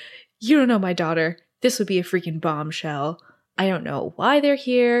it? You don't know my daughter. This would be a freaking bombshell. I don't know why they're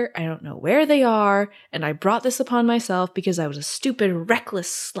here. I don't know where they are. And I brought this upon myself because I was a stupid, reckless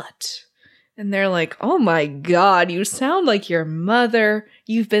slut. And they're like, oh my God, you sound like your mother.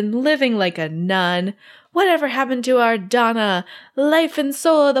 You've been living like a nun. Whatever happened to our Donna? Life and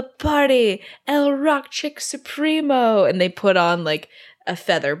soul of the party. El Rock Chick Supremo. And they put on like a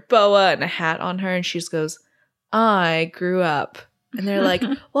feather boa and a hat on her. And she just goes, I grew up. And they're like,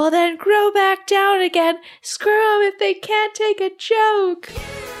 well then grow back down again. Screw them if they can't take a joke.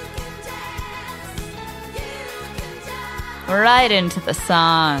 Right into the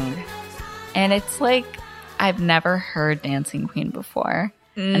song. And it's like, I've never heard Dancing Queen before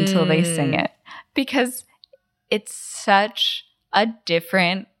until they sing it. Because it's such a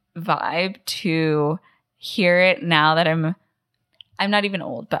different vibe to hear it now that I'm not even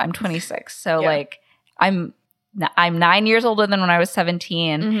old, but I'm 26. So like I'm 9 years older than when I was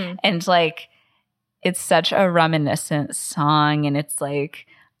 17. And like, it's such a reminiscent song. And it's like,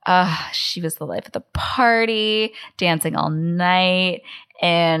 she was the life of the party, dancing all night.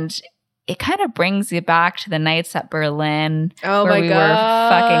 And it kind of brings you back to the nights at Berlin where we were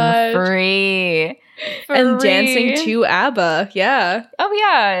fucking free. And dancing to ABBA. Yeah. Oh,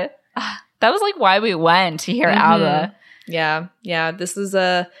 yeah. That was like why we went to hear ABBA. Yeah. Yeah. This is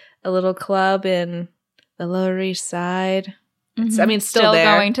a little club in the Lower East Side. It's, I mean, it's still there.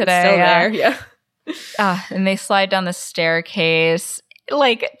 Going today. It's still there. Yeah. And they slide down the staircase.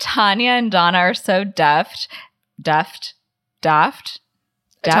 Like, Tanya and Donna are so daft.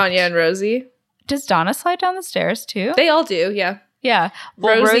 Tanya and Rosie. Does Donna slide down the stairs too? They all do, yeah. Yeah.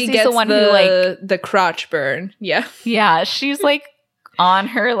 Well, Rosie gets the one who like the crotch burn. Yeah. Yeah. She's like on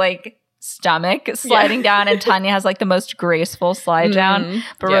her like stomach sliding down, and Tanya has like the most graceful slide down.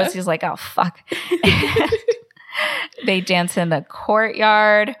 But Rosie's like, oh fuck. They dance in the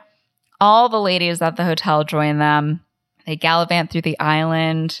courtyard. All the ladies at the hotel join them. They gallivant through the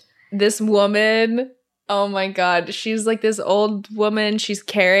island. This woman, oh my God, she's like this old woman. She's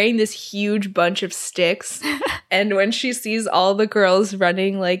carrying this huge bunch of sticks. And when she sees all the girls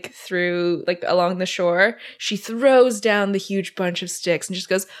running like through, like along the shore, she throws down the huge bunch of sticks and just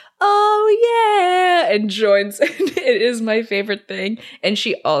goes, oh yeah, and joins. It is my favorite thing. And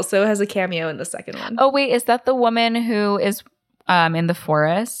she also has a cameo in the second one. Oh wait, is that the woman who is in the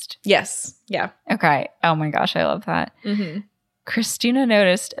forest? Yes. Yeah. Okay. Oh my gosh, I love that. Christina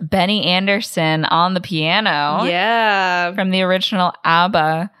noticed Benny Andersson on the piano. Yeah. From the original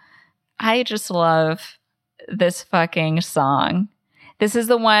ABBA. I just love this fucking song. This is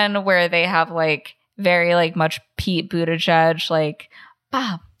the one where they have like very like much Pete Buttigieg, like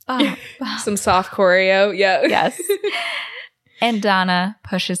bah, bah, bah. Some soft choreo. Yeah. Yes. And Donna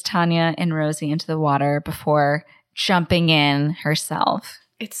pushes Tanya and Rosie into the water before jumping in herself.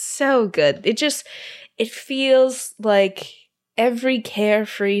 It's so good. It feels like every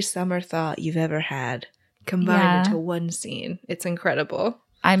carefree summer thought you've ever had combined into one scene. It's incredible.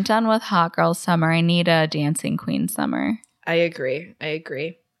 I'm done with hot girl summer. I need a Dancing Queen summer. I agree.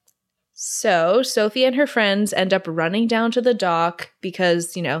 So Sophie and her friends end up running down to the dock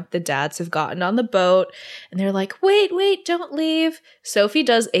because, you know, the dads have gotten on the boat and they're like, wait, don't leave. Sophie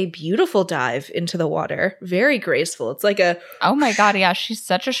does a beautiful dive into the water. Very graceful. It's like a... Oh my God, yeah. She's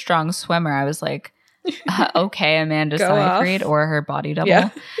such a strong swimmer. I was like, okay, Amanda Seyfried or her body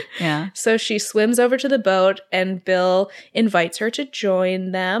double. Yeah. So she swims over to the boat and Bill invites her to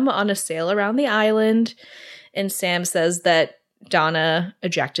join them on a sail around the island. And Sam says that Donna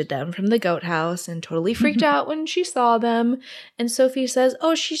ejected them from the goat house and totally freaked out when she saw them. And Sophie says,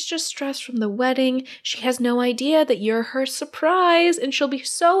 oh, she's just stressed from the wedding. She has no idea that you're her surprise and she'll be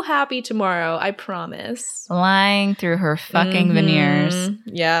so happy tomorrow, I promise. Lying through her fucking veneers.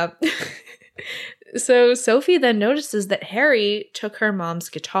 Yeah. So Sophie then notices that Harry took her mom's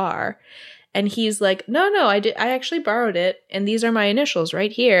guitar. And he's like, no, I actually borrowed it. And these are my initials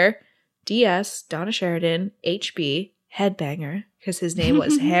right here. DS, Donna Sheridan, HB, Headbanger, because his name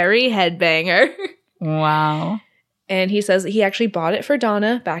was Harry Headbanger. Wow. And he says that he actually bought it for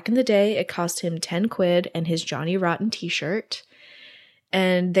Donna back in the day. It cost him 10 quid and his Johnny Rotten t-shirt.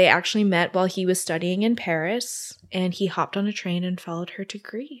 And they actually met while he was studying in Paris. And he hopped on a train and followed her to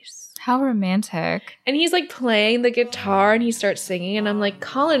Greece. How romantic. And he's like playing the guitar and he starts singing. And I'm like,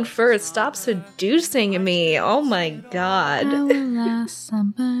 Colin Firth, stop seducing me. Oh my God. Last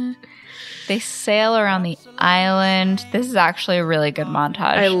summer. They sail around the island. This is actually a really good montage.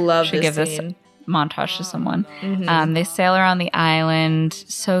 I love Should this give scene. this montage to someone. Mm-hmm. They sail around the island.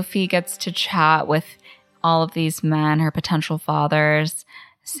 Sophie gets to chat with all of these men, her potential fathers.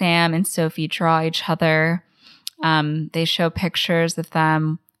 Sam and Sophie draw each other. They show pictures of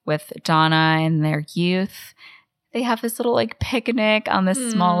them with Donna in their youth. They have this little like picnic on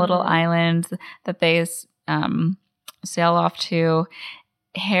this small little island that they sail off to.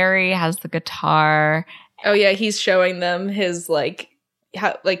 Harry has the guitar. Oh yeah, he's showing them his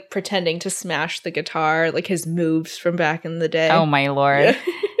pretending to smash the guitar, like his moves from back in the day. Oh my lord. Yeah.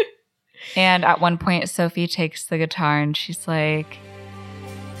 And at one point Sophie takes the guitar and she's like,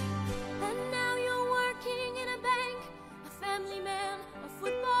 And now you're working in a bank, a family man, a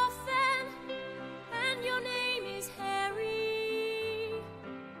football fan, and your name is Harry.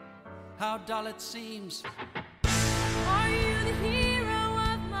 How dull it seems. Are you the hero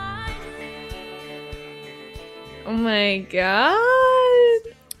of my dreams? Oh my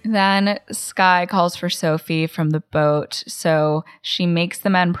god. then Skye calls for Sophie from the boat, so she makes the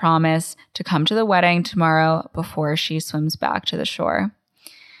men promise to come to the wedding tomorrow before she swims back to the shore.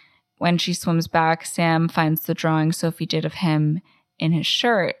 When she swims back, Sam finds the drawing Sophie did of him in his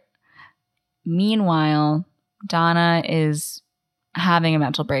shirt. Meanwhile, Donna is having a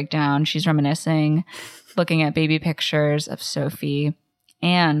mental breakdown. She's reminiscing, looking at baby pictures of Sophie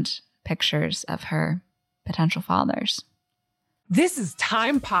and pictures of her potential fathers. This is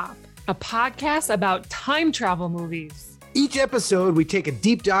Time Pop, a podcast about time travel movies. Each episode, we take a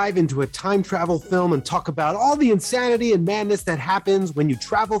deep dive into a time travel film and talk about all the insanity and madness that happens when you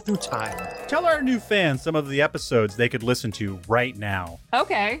travel through time. Tell our new fans some of the episodes they could listen to right now.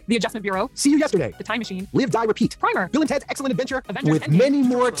 Okay. The Adjustment Bureau. See You Yesterday. The Time Machine. Live, Die, Repeat. Primer. Bill and Ted's Excellent Adventure. Avengers with Endgame. many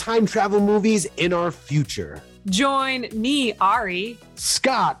more time travel movies in our future. Join me, Ari.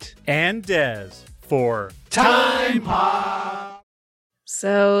 Scott. And Des for Time Pop.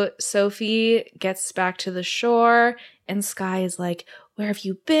 So Sophie gets back to the shore and Skye is like, where have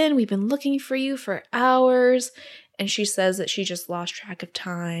you been? We've been looking for you for hours. And she says that she just lost track of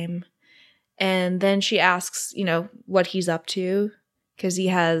time. And then she asks, what he's up to. Because he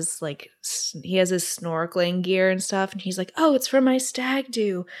has his snorkeling gear and stuff. And he's like, oh, it's for my stag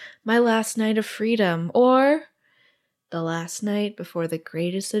do. My last night of freedom. Or the last night before the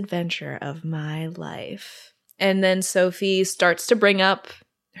greatest adventure of my life. And then Sophie starts to bring up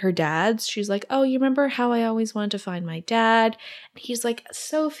her dad's. She's like, oh, you remember how I always wanted to find my dad? And he's like,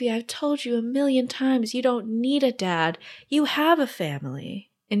 Sophie, I've told you 1,000,000 times you don't need a dad. You have a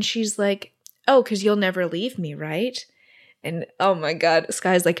family. And she's like, oh, because you'll never leave me, right? And oh my God,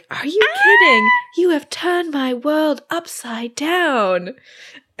 Skye's like, are you kidding? You have turned my world upside down.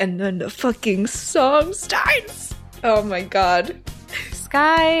 And then the fucking song starts. Oh my God.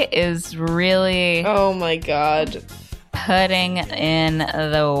 Skye is really Oh my God. putting in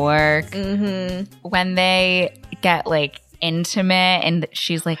the work. Mm-hmm. When they get intimate and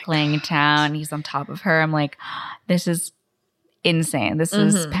she's laying down, he's on top of her, I'm like, this is insane. This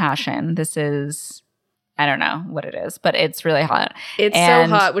is passion. This is, I don't know what it is, but it's really hot. It's so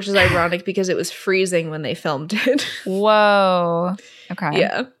hot, which is ironic because it was freezing when they filmed it. Whoa. Okay.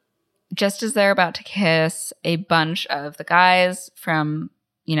 Yeah. Just as they're about to kiss, a bunch of the guys from,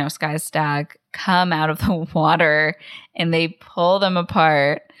 Skye's stag come out of the water and they pull them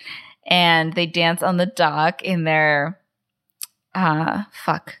apart and they dance on the dock in their,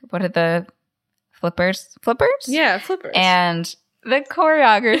 what are the flippers? Flippers? Yeah, flippers. And the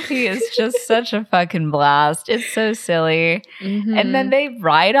choreography is just such a fucking blast. It's so silly. Mm-hmm. And then they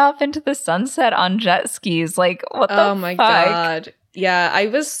ride off into the sunset on jet skis. What the fuck? Oh my God. Yeah, I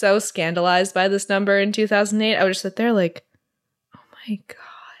was so scandalized by this number in 2008. I would just sit there like, oh my God.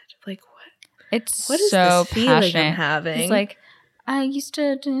 What It's is so this feeling passionate. I'm having? It's like, I used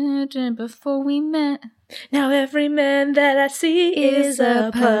to do before we met. Now every man that I see is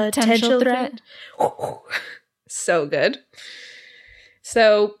a potential threat. So good.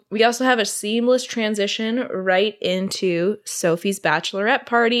 So we also have a seamless transition right into Sophie's bachelorette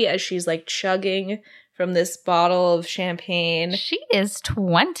party as she's chugging from this bottle of champagne. She is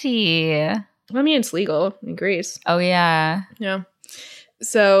 20. I mean, it's legal in Greece. Oh, yeah. Yeah.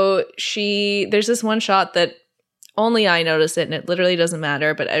 So there's this one shot that only I notice it and it literally doesn't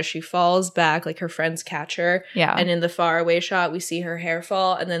matter. But as she falls back, her friends catch her. Yeah. And in the far away shot, we see her hair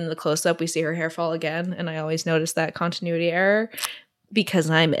fall. And then in the close up, we see her hair fall again. And I always notice that continuity error because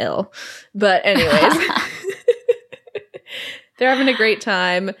I'm ill. But anyways, they're having a great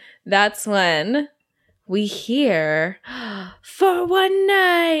time. That's when we hear, for one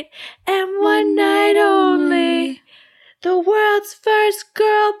night and one night only, the world's first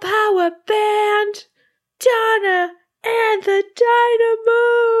girl power band, Donna and the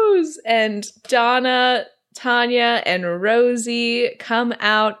Dynamos. And Donna, Tanya, and Rosie come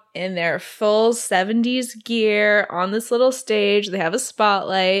out in their full 70s gear on this little stage. They have a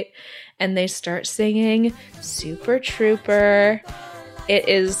spotlight and they start singing Super Trooper. It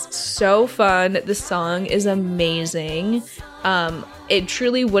is so fun. The song is amazing. It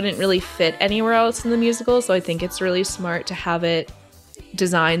truly wouldn't really fit anywhere else in the musical, so I think it's really smart to have it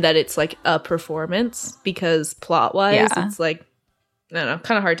designed that it's like a performance, because plot-wise, it's like, I don't know,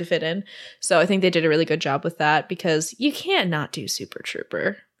 kind of hard to fit in. So I think they did a really good job with that, because you can't not do Super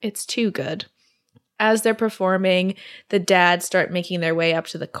Trooper. It's too good. As they're performing, the dads start making their way up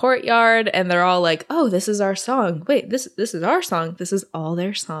to the courtyard, and they're all like, oh, this is our song. Wait, this is our song. This is all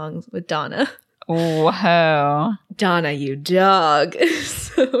their songs with Donna. Whoa. Donna, you dog.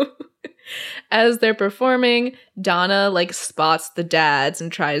 So as they're performing, Donna like spots the dads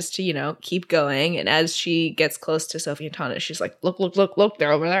and tries to, you know, keep going. And as she gets close to Sophie and Tana, she's like, look, look, look, look,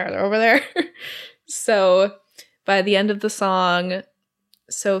 they're over there, they're over there. So by the end of the song,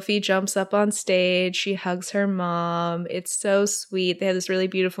 Sophie jumps up on stage. She hugs her mom. It's so sweet. They have this really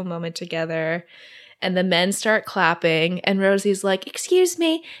beautiful moment together. And the men start clapping. And Rosie's like, excuse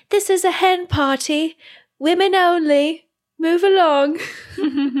me, this is a hen party. Women only. Move along.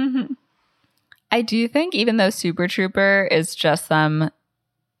 I do think even though Super Trooper is just them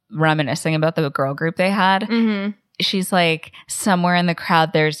reminiscing about the girl group they had, she's like, somewhere in the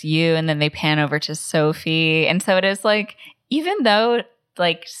crowd there's you. And then they pan over to Sophie. And so it is like, even though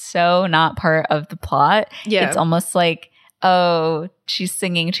like so not part of the plot, it's almost like, oh, she's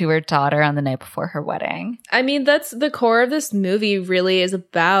singing to her daughter on the night before her wedding. I mean, that's the core of this movie, really is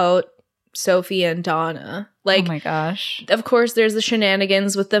about Sophie and Donna. Like, oh my gosh. Of course, there's the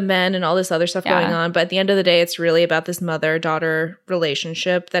shenanigans with the men and all this other stuff going on. But at the end of the day, it's really about this mother-daughter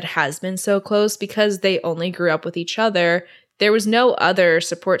relationship that has been so close because they only grew up with each other. There was no other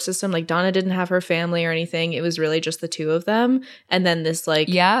support system. Like, Donna didn't have her family or anything. It was really just the two of them. And then this, like,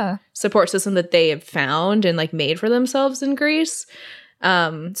 support system that they have found and, like, made for themselves in Greece.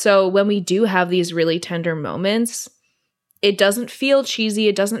 So when we do have these really tender moments, it doesn't feel cheesy.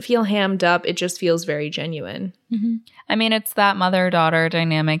 It doesn't feel hammed up. It just feels very genuine. I mean, it's that mother-daughter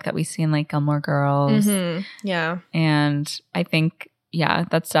dynamic that we see in, like, Gilmore Girls. Yeah. And I think,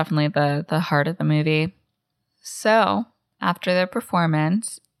 that's definitely the heart of the movie. So after their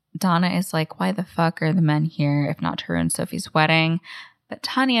performance, Donna is like, why the fuck are the men here if not to ruin Sophie's wedding? But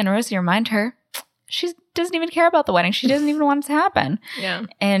Tanya and Rosie remind her she doesn't even care about the wedding. She doesn't even want it to happen. Yeah.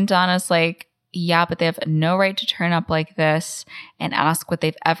 And Donna's like, yeah, but they have no right to turn up like this and ask what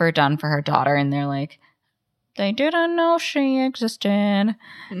they've ever done for her daughter. And they're like, they didn't know she existed.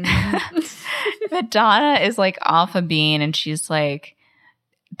 But Donna is like off a bean and she's like,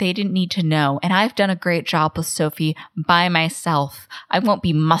 they didn't need to know. And I've done a great job with Sophie by myself. I won't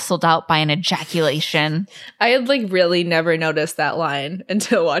be muscled out by an ejaculation. I had like really never noticed that line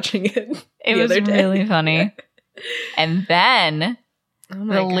until watching it. It was really funny. And then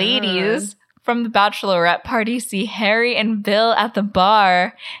the ladies from the bachelorette party see Harry and Bill at the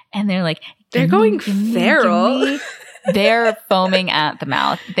bar. And they're like, they're going feral. They're foaming at the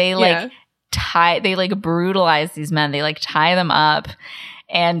mouth. They like they like brutalize these men. They like tie them up.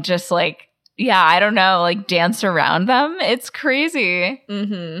 And just like, I don't know, like dance around them. It's crazy.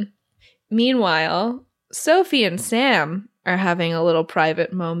 Meanwhile, Sophie and Sam are having a little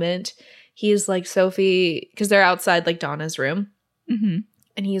private moment. He's like, Sophie, because they're outside like Donna's room. And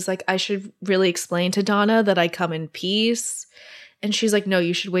he's like, I should really explain to Donna that I come in peace. And she's like, no,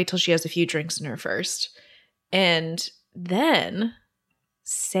 you should wait till she has a few drinks in her first. And then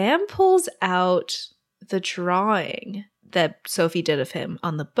Sam pulls out the drawing that Sophie did of him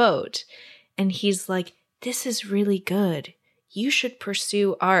on the boat. And he's like, this is really good. You should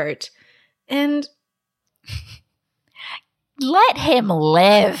pursue art. And let him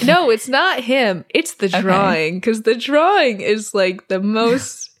live. No, it's not him. It's the drawing. Because the drawing is like the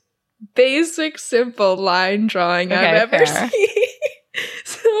most basic, simple line drawing I've ever seen.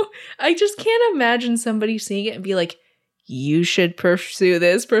 So I just can't imagine somebody seeing it and be like, you should pursue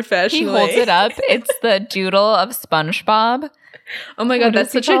this professionally. He holds it up. It's the doodle of SpongeBob. Oh my God,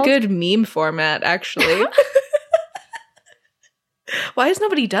 that's such a good meme format, actually. Why has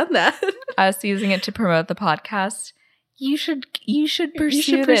nobody done that? Us using it to promote the podcast. You should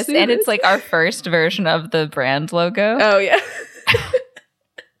pursue this. And it's like our first version of the brand logo. Oh, yeah.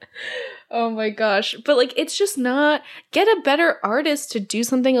 Oh my gosh. But like, it's just not, get a better artist to do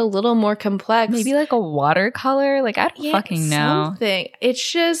something a little more complex. Maybe like a watercolor. Like, I don't fucking know. Something. It's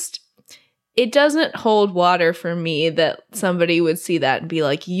just, it doesn't hold water for me that somebody would see that and be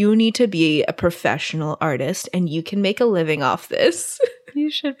like, you need to be a professional artist and you can make a living off this. You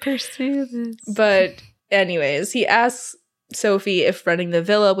should pursue this. But anyways, he asks Sophie if running the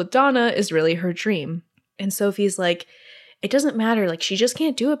villa with Donna is really her dream. And Sophie's like, it doesn't matter. Like, she just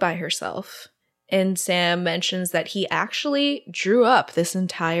can't do it by herself. And Sam mentions that he actually drew up this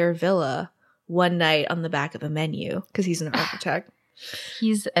entire villa one night on the back of a menu because he's an architect.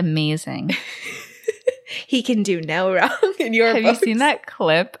 He's amazing. He can do no wrong in your Have books. you seen that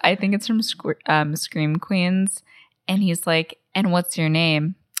clip? I think it's from Scream Queens. And he's like, and what's your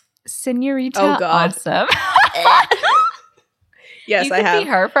name? Senorita Oh, God. Awesome. Yes, you I could have. be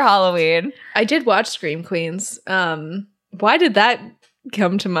her for Halloween. I did watch Scream Queens. Why did that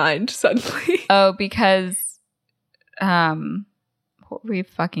come to mind suddenly? Oh, because what were we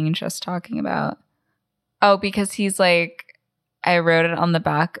fucking just talking about? Oh, because he's like, I wrote it on the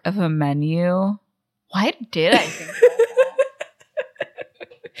back of a menu. Why did I think about that?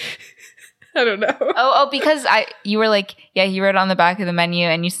 I don't know. Oh, because you were like, yeah, he wrote it on the back of the menu,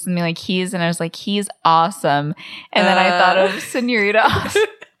 and you said me like he's, and I was like, he's awesome, and then I thought of Senorita Awesome.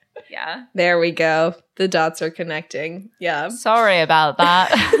 Yeah, There we go. The dots are connecting. Yeah. sorry about that.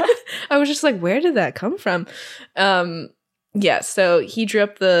 I was just like, where did that come from? Yeah, so he drew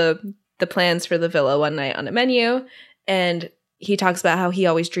up the plans for the villa one night on a menu, and he talks about how he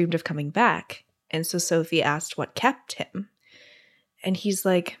always dreamed of coming back. And so Sophie asked what kept him. And he's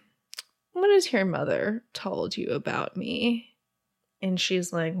like, what has your mother told you about me? And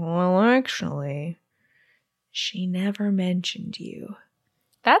she's like, well, actually, she never mentioned you.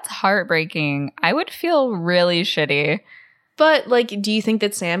 That's heartbreaking. I would feel really shitty. But, like, do you think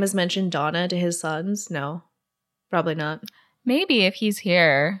that Sam has mentioned Donna to his sons? No, probably not. Maybe if he's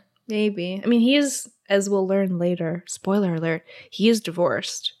here. Maybe. I mean, he is, as we'll learn later, spoiler alert, he is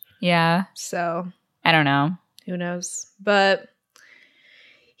divorced. Yeah, So, I don't know. who knows? But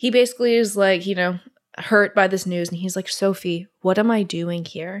he basically is like, hurt by this news. And he's like, Sophie, what am I doing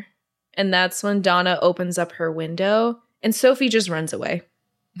here? And that's when Donna opens up her window and Sophie just runs away.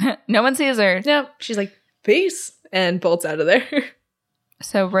 No one sees her. No, she's like, peace, and bolts out of there.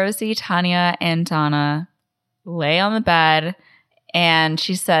 So Rosie, Tanya, and Donna lay on the bed, and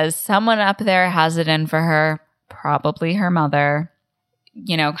she says someone up there has it in for her, probably her mother.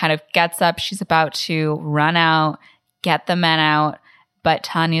 Kind of gets up. She's about to run out, get the men out. But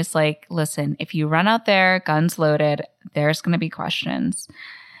Tanya's like, listen, if you run out there, guns loaded, there's going to be questions.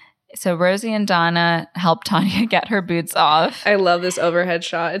 So Rosie and Donna help Tanya get her boots off. I love this overhead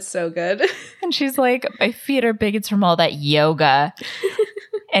shot. It's so good. And she's like, my feet are big. It's from all that yoga.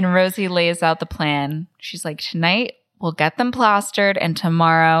 And Rosie lays out the plan. She's like, tonight we'll get them plastered, and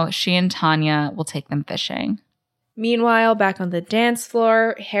tomorrow she and Tanya will take them fishing. Meanwhile, back on the dance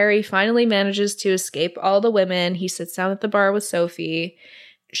floor, Harry finally manages to escape all the women. He sits down at the bar with Sophie.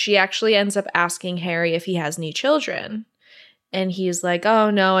 She actually ends up asking Harry if he has any children. And he's like, oh,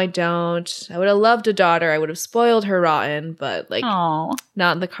 no, I don't. I would have loved a daughter. I would have spoiled her rotten, but, Oh,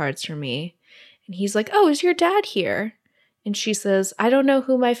 not in the cards for me. And he's like, oh, is your dad here? And she says, I don't know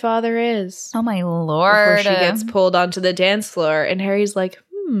who my father is. oh my Before Lord. she gets pulled onto the dance floor. And Harry's like,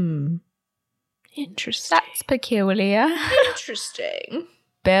 interesting. That's peculiar. Interesting.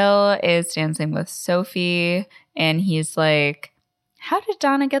 Bill is dancing with Sophie, and he's like, how did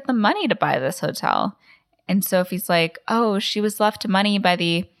Donna get the money to buy this hotel? And Sophie's like, oh, she was left money by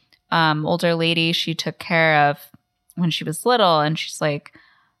the older lady she took care of when she was little. And she's like,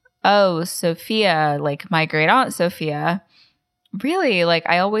 oh, Sophia, like my great aunt Sophia. Really? Like,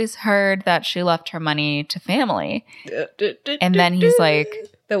 I always heard that she left her money to family. And then he's like,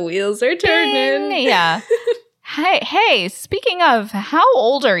 the wheels are turning. Ding. Yeah. Hey, speaking of, how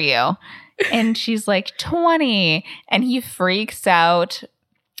old are you? And she's like, 20. And he freaks out,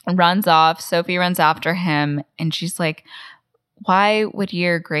 runs off. Sophie runs after him. And she's like, why would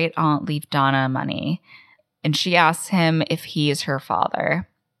your great aunt leave Donna money? And she asks him if he is her father.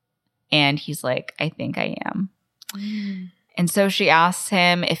 And he's like, I think I am. And so she asks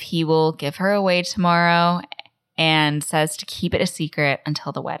him if he will give her away tomorrow and says to keep it a secret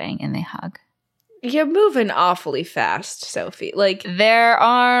until the wedding, and they hug. You're moving awfully fast, Sophie. Like, There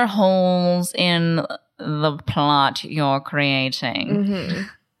are holes in the plot you're creating.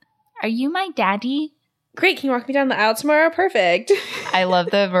 Are you my daddy? great, can you walk me down the aisle tomorrow? Perfect. I love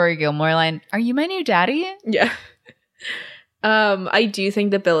the Rory Gilmore line. Are you my new daddy? Yeah. I do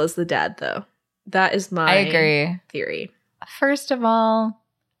think that Bill is the dad, though. That is my I agree. theory. First of all,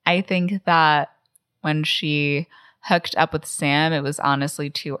 I think that when she hooked up with Sam, it was honestly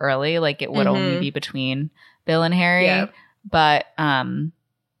too early. Like, it would only be between Bill and Harry. Yeah. But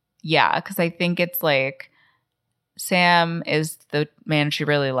Yeah, because I think it's like Sam is the man she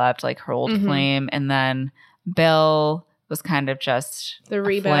really loved, like her old flame, and then Bill was kind of just The a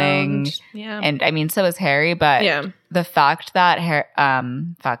rebound. fling. Yeah. And I mean, so is Harry, but the fact that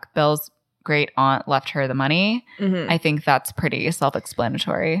Bill's great aunt left her the money, I think that's pretty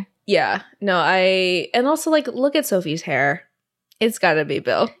self-explanatory. Yeah. No, and also like look at Sophie's hair. It's gotta be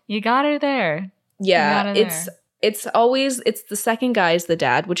Bill. You got her there. Yeah. It's the second guy is the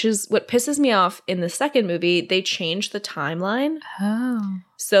dad, which is what pisses me off in the second movie. They changed the timeline. Oh.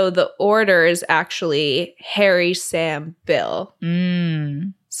 So the order is actually Harry, Sam, Bill.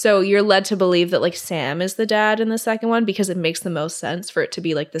 So you're led to believe that like Sam is the dad in the second one because it makes the most sense for it to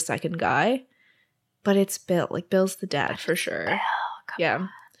be like the second guy. But it's Bill. Like Bill's the dad for sure. Bill, yeah.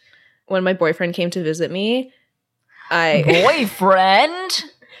 When my boyfriend came to visit me, boyfriend?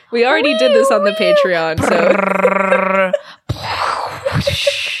 We already did this on the Patreon, so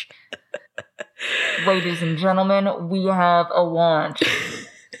ladies and gentlemen, we have a launch.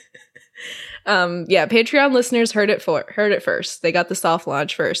 Patreon listeners heard it first. They got the soft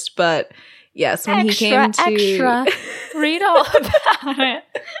launch first, but yes, when he came to read all about it.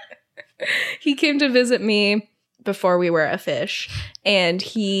 He came to visit me before we were a fish, and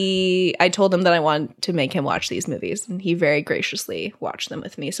I told him that I wanted to make him watch these movies, and he very graciously watched them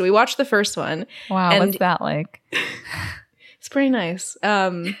with me. So we watched the first one. Wow, what's that like? It's pretty nice.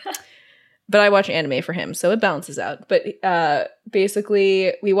 But I watch anime for him, so it balances out. But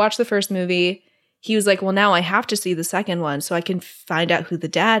basically, we watched the first movie. He was like, well, now I have to see the second one so I can find out who the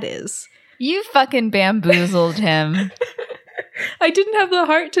dad is. You fucking bamboozled him. I didn't have the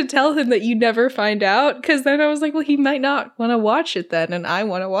heart to tell him that you never find out, because then I was like, well, he might not want to watch it then, and I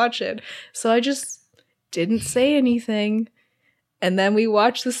want to watch it. So I just didn't say anything. And then we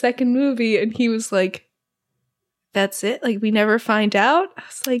watched the second movie, and he was like, that's it? Like, we never find out? I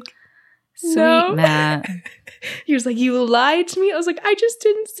was like, sweet no. Matt. He was like, you lied to me? I was like, I just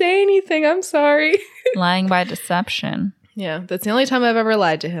didn't say anything. I'm sorry. Lying by deception. Yeah, that's the only time I've ever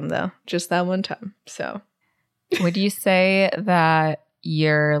lied to him, though. Just that one time. So... Would you say that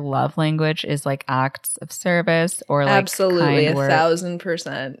your love language is like acts of service or like absolutely kind work?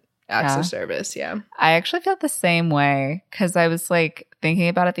 1,000% acts of service? Yeah. I actually felt the same way because I was like thinking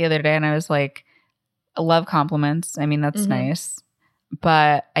about it the other day and I was like, I love compliments. I mean, that's nice.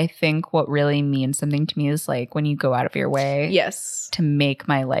 But I think what really means something to me is like when you go out of your way to make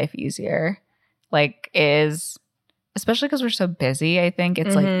my life easier. Like especially because we're so busy, I think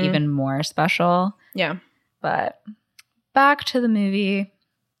it's like even more special. Yeah. But back to the movie.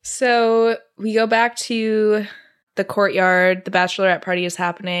 So we go back to the courtyard. The bachelorette party is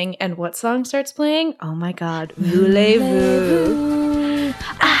happening. And what song starts playing? Oh my God. Voulez-vous.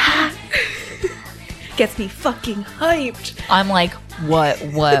 Ah! Gets me fucking hyped. I'm like, what?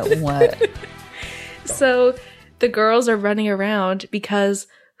 So the girls are running around because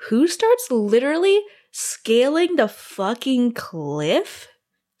who starts literally scaling the fucking cliff?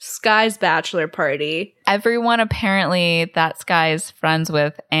 Sky's bachelor party. Everyone apparently that Sky is friends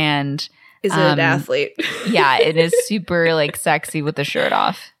with and is an athlete. Yeah, it is super like sexy with the shirt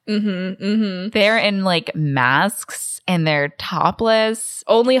off. They're in like masks and they're topless.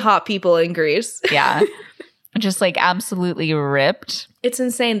 Only hot people in Greece. Yeah. Just like absolutely ripped. It's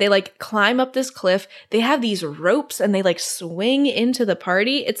insane. They like climb up this cliff. They have these ropes and they like swing into the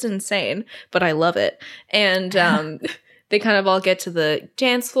party. It's insane, but I love it. And they kind of all get to the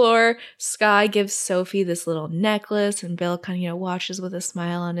dance floor. Sky gives Sophie this little necklace and Bill kind of, watches with a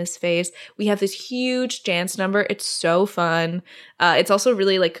smile on his face. We have this huge dance number. It's so fun. It's also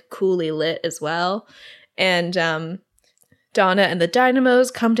really like coolly lit as well. And Donna and the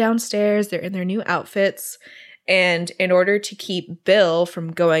Dynamos come downstairs. They're in their new outfits. And in order to keep Bill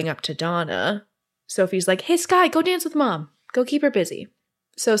from going up to Donna, Sophie's like, hey, Sky, go dance with Mom. Go keep her busy.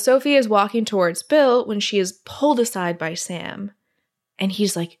 So Sophie is walking towards Bill when she is pulled aside by Sam. And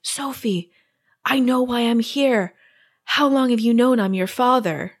he's like, Sophie, I know why I'm here. How long have you known I'm your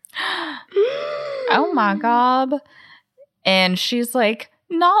father? Oh my God. And she's like,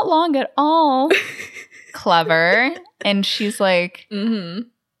 not long at all. Clever. And she's like,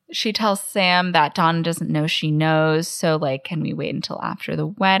 she tells Sam that Donna doesn't know she knows. So like, can we wait until after the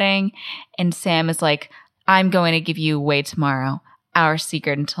wedding? And Sam is like, I'm going to give you away tomorrow. Our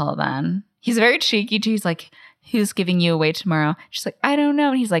secret until then. He's very cheeky too. He's like, who's giving you away tomorrow? She's like, I don't know.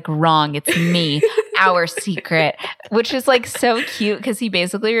 And he's like, wrong. It's me. Our secret. Which is like so cute because he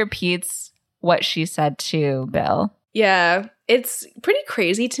basically repeats what she said to Bill. Yeah. It's pretty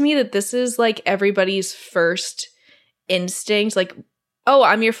crazy to me that this is like everybody's first instinct. Like oh,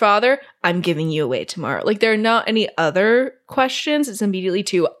 I'm your father, I'm giving you away tomorrow. Like, there are not any other questions. It's immediately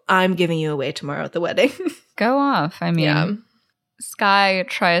to, I'm giving you away tomorrow at the wedding. Go off. I mean, Yeah. Sky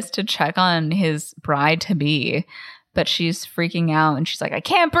tries to check on his bride-to-be, but she's freaking out and she's like, I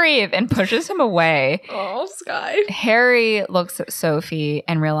can't breathe, and pushes him away. Oh, Sky. Harry looks at Sophie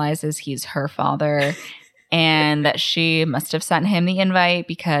and realizes he's her father and that she must have sent him the invite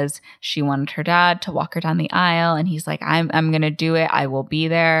because she wanted her dad to walk her down the aisle. And he's like, I'm going to do it. I will be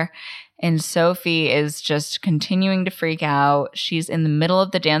there. And Sophie is just freak out. She's in the middle of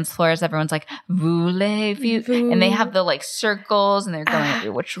the dance floor as everyone's like, voulez-vous? And they have the like circles and they're going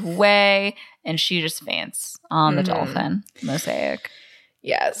every which way. And she just faints on the dolphin mosaic.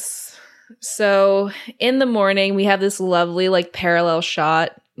 Yes. So in the morning, we have this lovely like parallel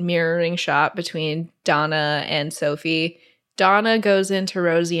shot, mirroring shot between Donna and Sophie. Donna goes into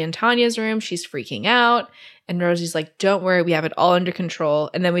Rosie and Tanya's room. She's freaking out. And Rosie's like, don't worry, we have it all under control.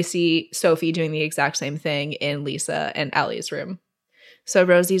 And then we see Sophie doing the exact same thing in Lisa and Allie's room. So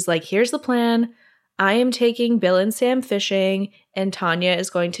Rosie's like, here's the plan. I am taking Bill and Sam fishing, and Tanya is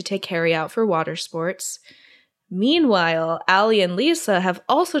going to take Harry out for water sports. Meanwhile, Allie and Lisa have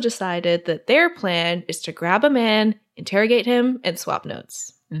also decided that their plan is to grab a man, interrogate him, and swap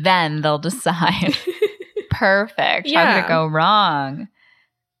notes. Then they'll decide. Perfect. How could it go wrong?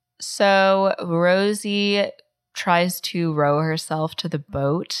 So Rosie tries to row herself to the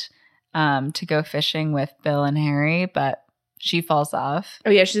boat to go fishing with Bill and Harry, but she falls off.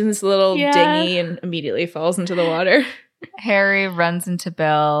 Oh, yeah, she's in this little dinghy and immediately falls into the water. Harry runs into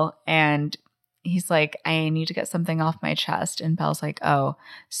Bill and he's like, I need to get something off my chest. And Bill's like, oh,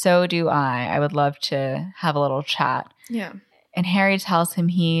 so do I. I would love to have a little chat. Yeah. And Harry tells him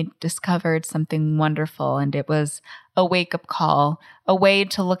he discovered something wonderful, and it was a wake-up call, a way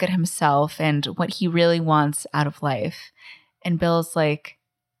to look at himself and what he really wants out of life. And Bill's like,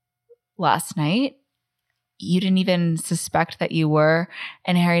 last night? You didn't even suspect that you were?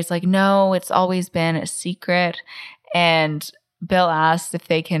 And Harry's like, no, it's always been a secret. And Bill asks if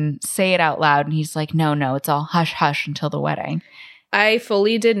they can say it out loud, and he's like, no, it's all hush-hush until the wedding. I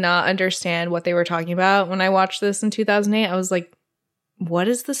fully did not understand what they were talking about when I watched this in 2008. I was like, what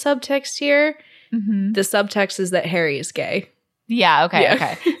is the subtext here? Mm-hmm. The subtext is that Harry is gay. Yeah,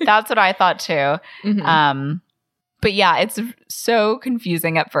 okay. That's what I thought too. Mm-hmm. But yeah, it's so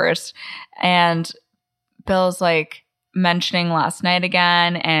confusing at first. And Bill's like mentioning last night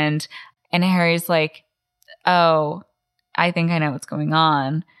again, and Harry's like, oh, I think I know what's going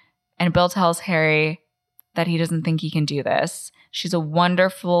on. And Bill tells Harry that he doesn't think he can do this. She's a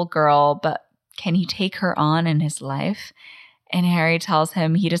wonderful girl, but can he take her on in his life? And Harry tells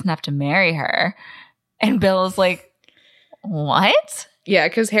him he doesn't have to marry her. And Bill is like, what? Yeah,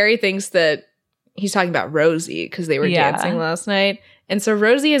 because Harry thinks that he's talking about Rosie because they were dancing last night. And so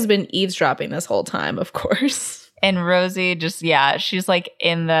Rosie has been eavesdropping this whole time, of course. And Rosie just, she's like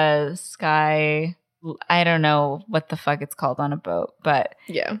in the sky. I don't know what the fuck it's called on a boat, but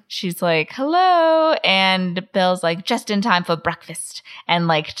she's like, hello. And Bill's like, just in time for breakfast. And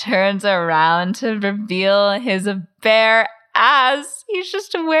like turns around to reveal his bare ass. He's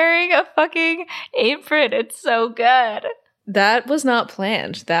just wearing a fucking apron. It's so good. That was not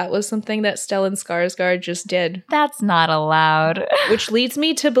planned. That was something that Stellan Skarsgård just did. That's not allowed. Which leads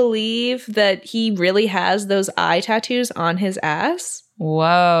me to believe that he really has those eye tattoos on his ass.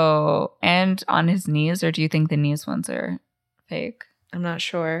 Whoa. And on his knees, or do you think the knees ones are fake? I'm not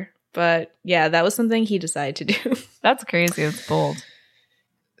sure. But yeah, that was something he decided to do. That's crazy. It's bold.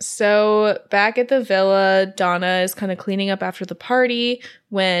 So back at the villa, Donna is kind of cleaning up after the party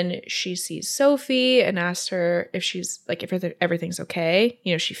when she sees Sophie and asks her if she's like, if everything's okay.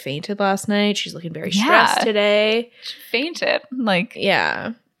 You know, she fainted last night. She's looking very stressed today. She fainted.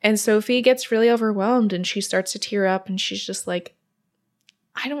 Yeah. And Sophie gets really overwhelmed and she starts to tear up and she's just like,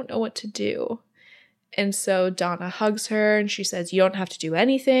 I don't know what to do. And so Donna hugs her and she says, you don't have to do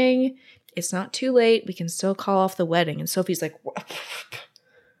anything. It's not too late. We can still call off the wedding. And Sophie's like, what?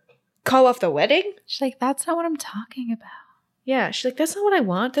 Call off the wedding? She's like, that's not what I'm talking about. Yeah, she's like, that's not what I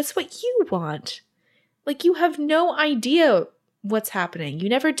want. That's what you want. Like, you have no idea what's happening. You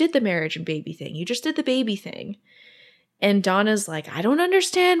never did the marriage and baby thing. You just did the baby thing. And Donna's like, I don't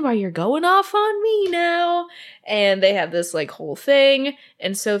understand why you're going off on me now. And they have this like whole thing.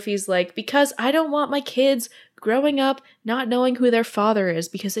 And Sophie's like, because I don't want my kids growing up not knowing who their father is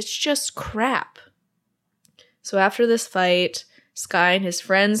because it's just crap. So after this fight, Sky and his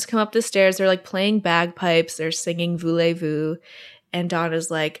friends come up the stairs. They're like playing bagpipes. They're singing Voulez-Vous. And Donna's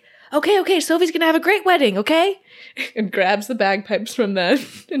like, okay, Sophie's gonna have a great wedding, okay? And grabs the bagpipes from them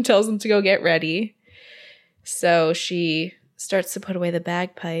and tells them to go get ready. So she starts to put away the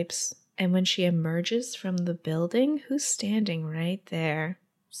bagpipes. And when she emerges from the building, who's standing right there?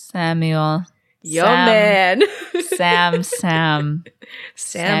 Samuel. Yo, man. Sam. Sam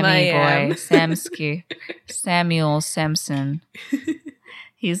Sammy I am. boy. Samsky. Samuel Samson.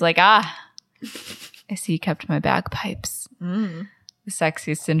 He's like, I see you kept my bagpipes. Mm. The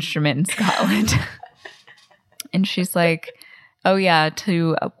sexiest instrument in Scotland. And she's like, oh yeah,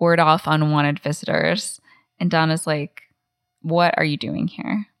 to ward off unwanted visitors. And Donna's like, what are you doing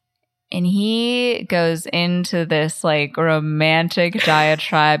here? And he goes into this like romantic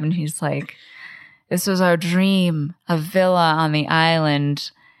diatribe and he's like, this was our dream, a villa on the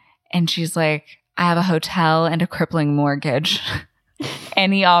island. And she's like, I have a hotel and a crippling mortgage.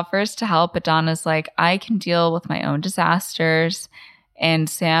 And he offers to help, but Donna's like, I can deal with my own disasters. And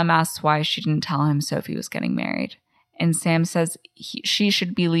Sam asks why she didn't tell him Sophie was getting married. And Sam says she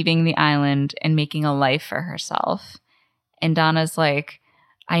should be leaving the island and making a life for herself. And Donna's like,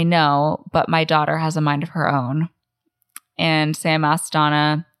 I know, but my daughter has a mind of her own. And Sam asks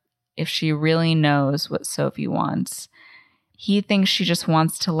Donna if she really knows what Sophie wants. He thinks she just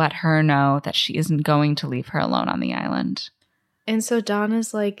wants to let her know that she isn't going to leave her alone on the island. And so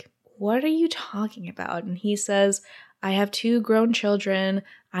Donna's like, what are you talking about? And he says, I have 2 grown children.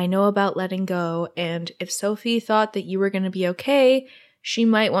 I know about letting go. And if Sophie thought that you were going to be okay, she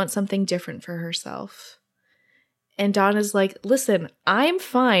might want something different for herself. And Donna's like, listen, I'm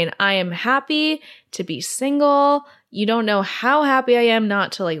fine. I am happy to be single. You don't know how happy I am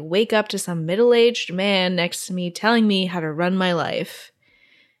not to like wake up to some middle-aged man next to me telling me how to run my life.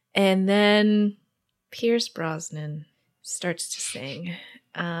 And then Pierce Brosnan starts to sing.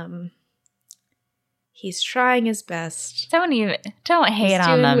 He's trying his best. Don't hate He's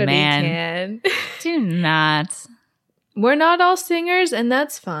on doing the what man. he can. Do not. We're not all singers, and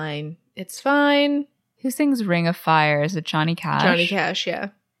that's fine. It's fine. Who sings Ring of Fire? Is it Johnny Cash? Johnny Cash, yeah.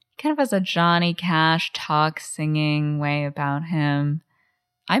 Kind of has a Johnny Cash talk singing way about him.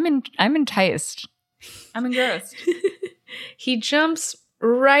 I'm enticed. I'm engrossed. He jumps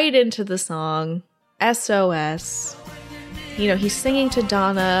right into the song SOS. You know, he's singing to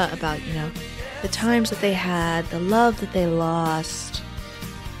Donna about, you know, the times that they had, the love that they lost.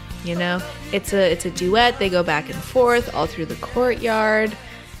 You know, it's a duet. They go back and forth all through the courtyard,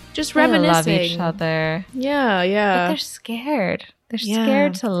 just reminiscing. They love each other. Yeah, yeah. But they're scared. They're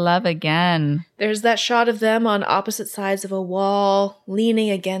scared to love again. There's that shot of them on opposite sides of a wall, leaning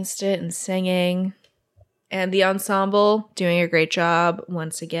against it and singing. And the ensemble doing a great job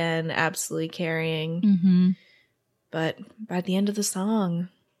once again, absolutely carrying. Mm-hmm. But by the end of the song,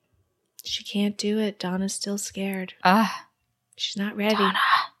 she can't do it. Donna's still scared. She's not ready.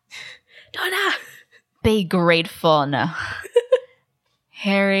 Donna! Be grateful. No.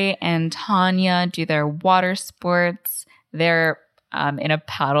 Harry and Tanya do their water sports. They're in a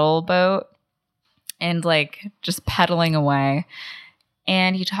paddle boat and like just pedaling away.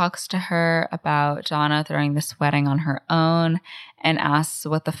 And he talks to her about Donna throwing this wedding on her own and asks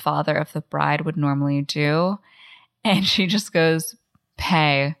what the father of the bride would normally do. And she just goes,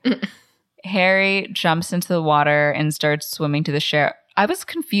 pay. Harry jumps into the water and starts swimming to the shore. I was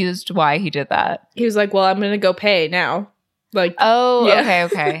confused why he did that. He was like, well, I'm going to go pay now. Like, oh, yeah.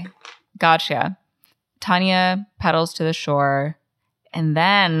 Okay. Gotcha. Tanya pedals to the shore. And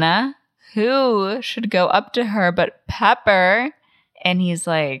then who should go up to her but Pepper? And he's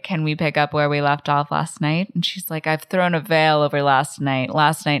like, can we pick up where we left off last night? And she's like, I've thrown a veil over last night.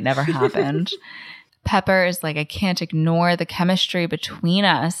 Last night never happened. Pepper is like, I can't ignore the chemistry between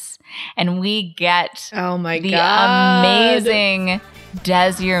us. And we get oh my the God. amazing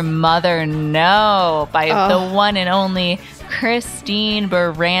Does Your Mother Know by the one and only Christine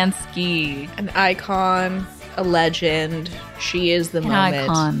Baranski. An icon, a legend. She is the moment. An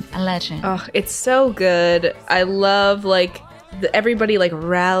icon, a legend. Oh, it's so good. I love like everybody like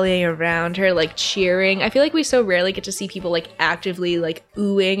rallying around her, like cheering. I feel like we so rarely get to see people like actively like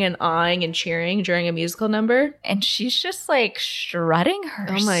oohing and awing and cheering during a musical number. And she's just like strutting her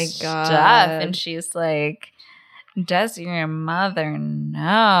God. stuff. And she's like, does your mother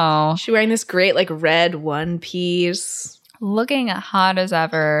know? She's wearing this great like red one piece. Looking hot as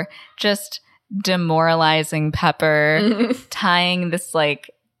ever, just demoralizing Pepper, tying this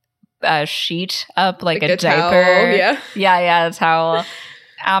like sheet up like a diaper. Towel, yeah, a towel.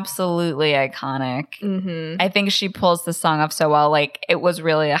 Absolutely iconic. Mm-hmm. I think she pulls the song off so well. Like it was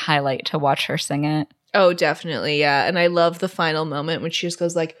really a highlight to watch her sing it. Oh, definitely, yeah. And I love the final moment when she just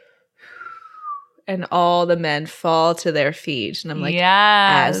goes like, and all the men fall to their feet, and I'm like,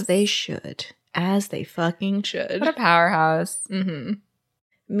 yes. As they should. As they fucking should. What a powerhouse. Mm-hmm.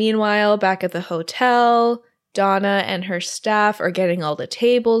 Meanwhile, back at the hotel, Donna and her staff are getting all the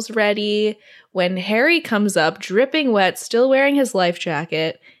tables ready when Harry comes up, dripping wet, still wearing his life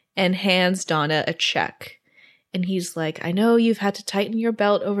jacket, and hands Donna a check. And he's like, I know you've had to tighten your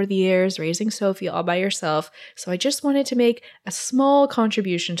belt over the years, raising Sophie all by yourself, so I just wanted to make a small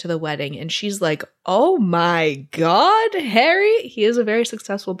contribution to the wedding. And she's like, oh my God, Harry? He is a very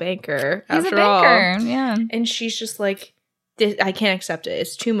successful banker, He's after a banker, all. yeah. And she's just like, I can't accept it.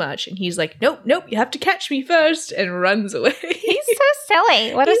 It's too much. And he's like, nope, you have to catch me first, and runs away. He's so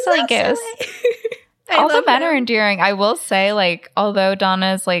silly. What a He's silly so goose. silly. All the love men are him. endearing. I will say, like, although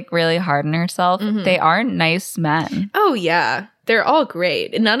Donna's like really hard on herself, they are nice men. Oh yeah, they're all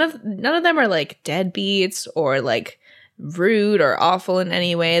great. And none of them are like deadbeats or like rude or awful in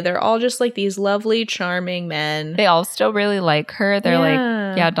any way. They're all just like these lovely, charming men. They all still really like her. They're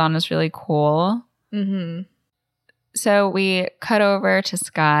like, yeah, Donna's really cool. Mm-hmm. So we cut over to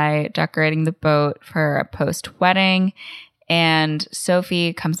Sky decorating the boat for a post-wedding. And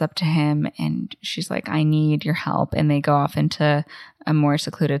Sophie comes up to him and she's like, I need your help. And they go off into a more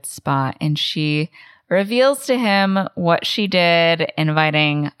secluded spot. And she reveals to him what she did,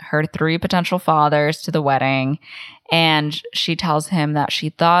 inviting her 3 potential fathers to the wedding. And she tells him that she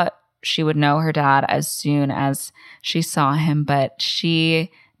thought she would know her dad as soon as she saw him, but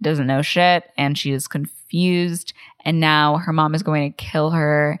she doesn't know shit and she is confused. And now her mom is going to kill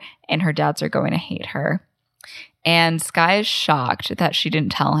her and her dads are going to hate her. And Sky is shocked that she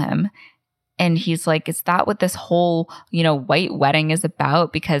didn't tell him. And he's like, is that what this whole, white wedding is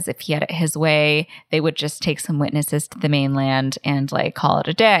about? Because if he had it his way, they would just take some witnesses to the mainland and like call it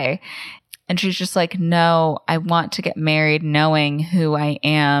a day. And she's just like, no, I want to get married knowing who I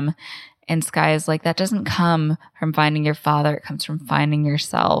am. And Sky is like, that doesn't come from finding your father. It comes from finding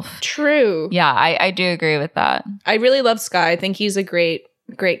yourself. True. Yeah, I do agree with that. I really love Sky. I think he's a great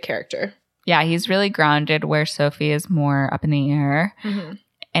character. Yeah, he's really grounded where Sophie is more up in the air. Mm-hmm.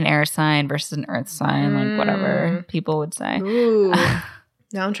 An air sign versus an earth sign, like whatever people would say. Ooh.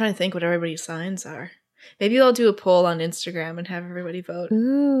 Now I'm trying to think what everybody's signs are. Maybe I'll do a poll on Instagram and have everybody vote.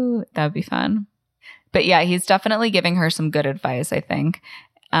 Ooh, that would be fun. But yeah, he's definitely giving her some good advice, I think.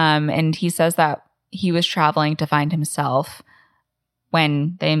 And he says that he was traveling to find himself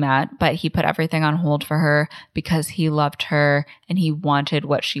when they met, but he put everything on hold for her because he loved her and he wanted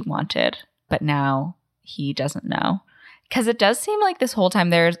what she wanted. But now he doesn't know. Because it does seem like this whole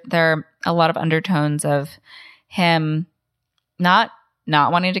time there are a lot of undertones of him not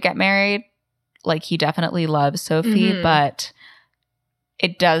wanting to get married. Like he definitely loves Sophie, but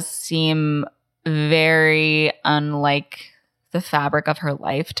it does seem very unlike the fabric of her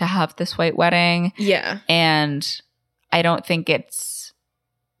life to have this white wedding. Yeah. And I don't think it's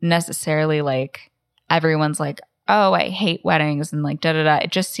necessarily like everyone's like, oh, I hate weddings and like da-da-da.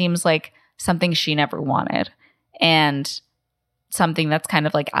 It just seems like something she never wanted and something that's kind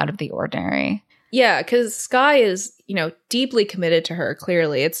of like out of the ordinary. Yeah, because Sky is, deeply committed to her,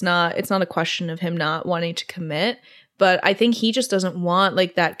 clearly. It's not a question of him not wanting to commit, but I think he just doesn't want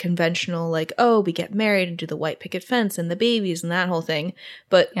like that conventional, like, oh, we get married and do the white picket fence and the babies and that whole thing.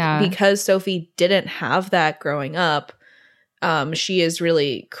 But because Sophie didn't have that growing up, she is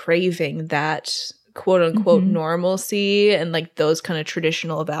really craving that quote unquote normalcy and like those kind of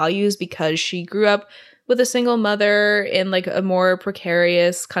traditional values because she grew up with a single mother in like a more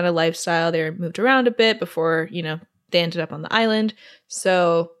precarious kind of lifestyle. They moved around a bit before, they ended up on the island.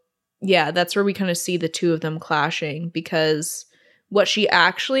 So yeah, that's where we kind of see the two of them clashing because what she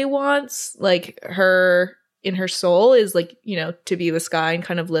actually wants, like her in her soul is like, to be with Sky and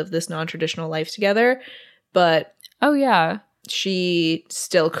kind of live this non-traditional life together. But oh yeah, she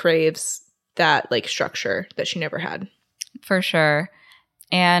still craves that like structure that she never had. For sure.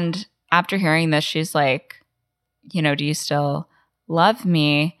 And after hearing this, she's like, do you still love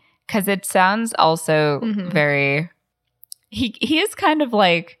me? Because it sounds also very, he is kind of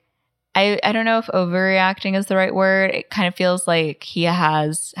like, I don't know if overreacting is the right word. It kind of feels like he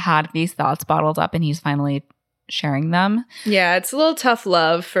has had these thoughts bottled up and he's finally sharing them. Yeah, it's a little tough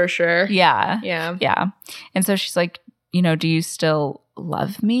love for sure. Yeah. Yeah. Yeah. And so she's like, do you still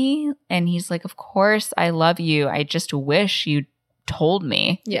love me? And he's like, of course I love you. I just wish you told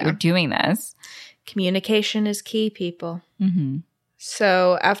me you're doing this. Communication is key, people. Mm-hmm.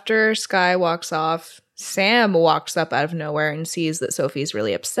 So after Sky walks off, Sam walks up out of nowhere and sees that Sophie's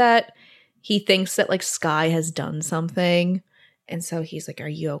really upset. He thinks that like Sky has done something. And so he's like, are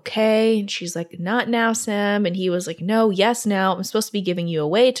you okay? And she's like, not now, Sam. And he was like, no, yes, now. I'm supposed to be giving you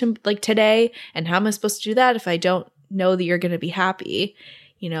away to like today. And how am I supposed to do that if I don't know that you're going to be happy?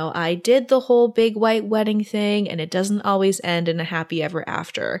 I did the whole big white wedding thing and it doesn't always end in a happy ever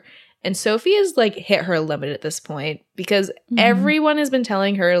after. And Sophie has like hit her limit at this point because everyone has been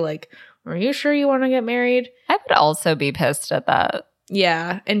telling her like, are you sure you want to get married? I would also be pissed at that.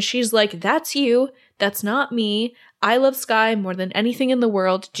 Yeah. And she's like, that's you. That's not me. I love Sky more than anything in the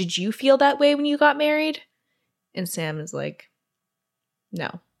world. Did you feel that way when you got married? And Sam is like,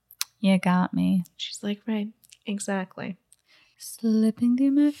 no. You got me. She's like, right. Exactly. Slipping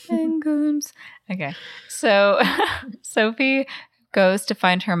through my fingers. Okay. So Sophie goes to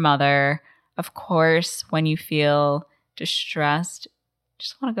find her mother. Of course, when you feel distressed,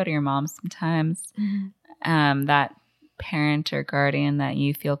 just want to go to your mom sometimes. That parent or guardian that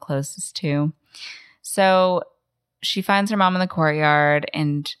you feel closest to. So she finds her mom in the courtyard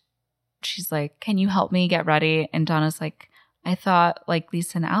and she's like, can you help me get ready? And Donna's like, I thought like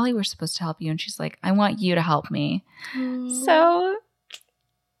Lisa and Allie were supposed to help you. And she's like, I want you to help me. So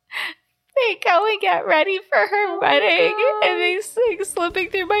they go and get ready for her wedding. And they sing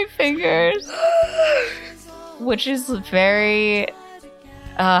Slipping Through My Fingers. Which is very,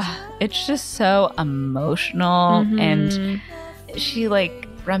 it's just so emotional. And she like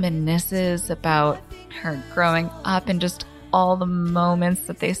reminisces about her growing up and just all the moments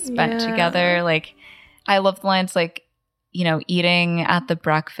that they spent together. Like, I love the lines like, you know, eating at the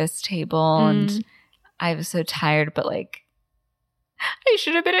breakfast table and I was so tired, but like, I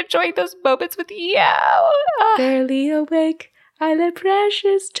should have been enjoying those moments with you. Barely awake, I let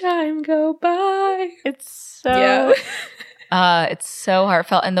precious time go by. It's so, it's so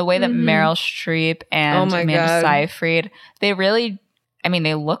heartfelt. And the way that Meryl Streep and Amanda Seyfried, they really, I mean,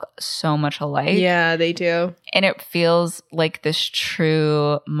 they look so much alike. Yeah, they do. And it feels like this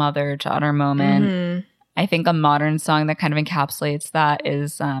true mother-daughter moment. I think a modern song that kind of encapsulates that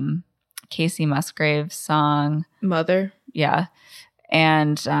is Casey Musgrave's song. Mother. Yeah.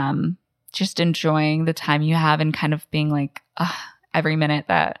 And just enjoying the time you have and kind of being like, every minute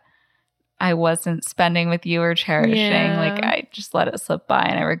that I wasn't spending with you or cherishing, like I just let it slip by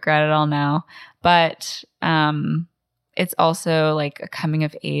and I regret it all now. But it's also like a coming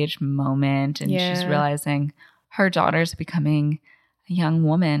of age moment and she's realizing her daughter's becoming a young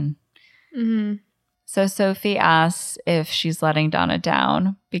woman. So Sophie asks if she's letting Donna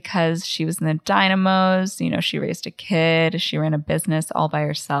down because she was in the Dynamos. You know, she raised a kid. She ran a business all by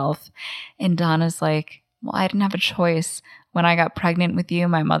herself. And Donna's like, well, I didn't have a choice. When I got pregnant with you,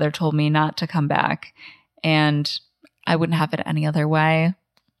 my mother told me not to come back. And I wouldn't have it any other way.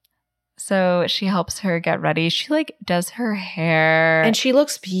 So she helps her get ready. She like does her hair. And she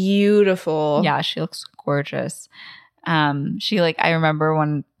looks beautiful. Yeah, she looks gorgeous. She like, I remember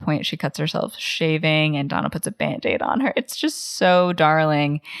one point she cuts herself shaving and Donna puts a Band-Aid on her. It's just so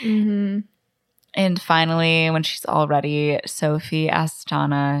darling. And finally, when she's all ready, Sophie asks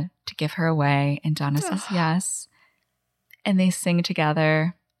Donna to give her away and Donna says yes. And they sing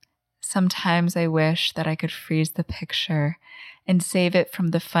together. Sometimes I wish that I could freeze the picture and save it from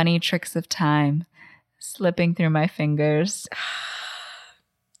the funny tricks of time slipping through my fingers.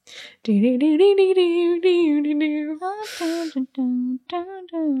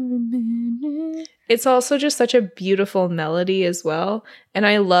 It's also just such a beautiful melody as well. And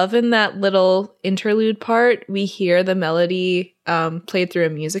I love in that little interlude part, we hear the melody played through a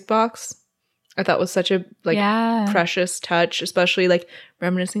music box. I thought was such a precious touch, especially like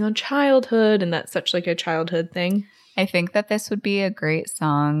reminiscing on childhood. And that's such like a childhood thing. I think that this would be a great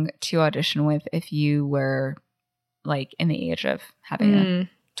song to audition with if you were like in the age of having a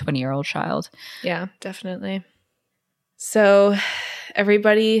 20-year-old child. Yeah, definitely. So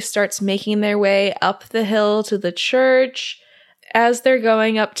everybody starts making their way up the hill to the church. As they're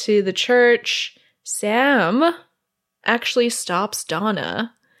going up to the church, Sam actually stops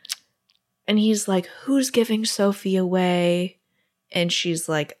Donna. And he's like, who's giving Sophie away? And she's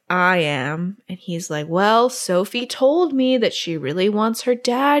like, I am. And he's like, well, Sophie told me that she really wants her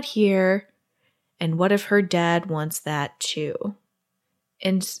dad here. And what if her dad wants that too?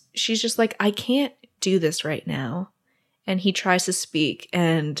 And she's just like, I can't do this right now. And he tries to speak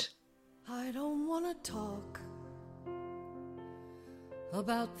and I don't want to talk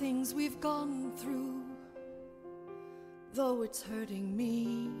about things we've gone through, though it's hurting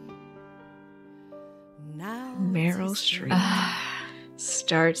me. Now Meryl Streep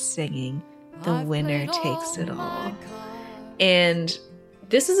starts singing The Winner Takes It All. And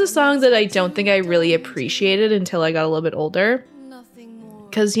this is a song that I don't think I really appreciated until I got a little bit older.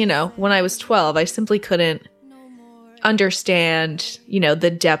 Because, you know, when I was 12, I simply couldn't understand, you know, the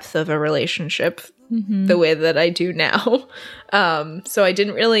depth of a relationship the way that I do now. So I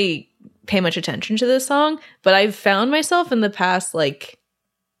didn't really pay much attention to this song. But I've found myself in the past, like,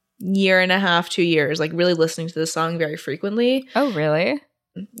 year and a half, 2 years, like really listening to this song very frequently. Oh, really?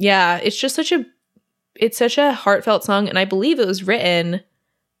 Yeah, it's just such a heartfelt song, and I believe it was written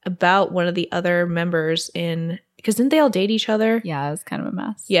about one of the other members because didn't they all date each other? Yeah, it was kind of a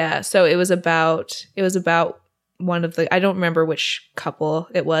mess. Yeah, so it was about one of the, I don't remember which couple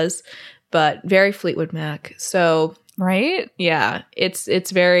it was, but very Fleetwood Mac. So Right? yeah,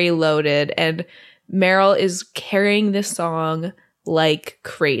 it's very loaded, and Meryl is carrying this song like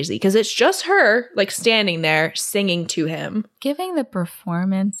crazy because it's just her like standing there singing to him, Giving the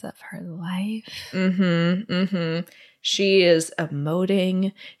performance of her life. She is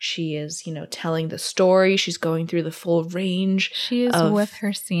emoting. She is, telling the story. She's going through the full range. She is with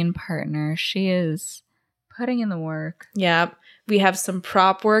her scene partner. She is putting in the work. Yeah. We have some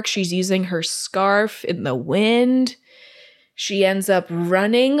prop work. She's using her scarf in the wind. She ends up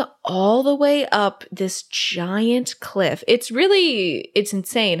running all the way up this giant cliff. It's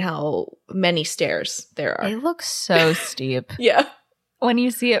insane how many stairs there are. It looks so steep. Yeah. When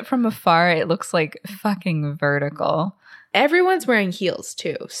you see it from afar, it looks like fucking vertical. Everyone's wearing heels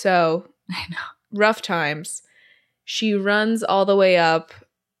too. So I know. Rough times. She runs all the way up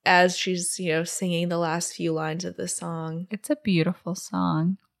as she's, singing the last few lines of the song. It's a beautiful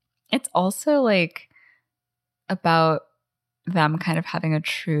song. It's also like about them kind of having a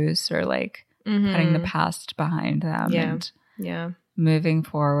truce or like putting the past behind them and moving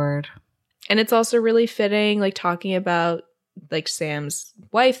forward. And it's also really fitting, like talking about like Sam's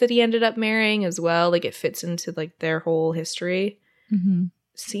wife that he ended up marrying as well. Like it fits into like their whole history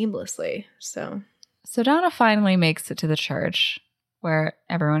seamlessly. So Donna finally makes it to the church where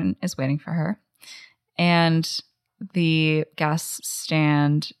everyone is waiting for her. And the guest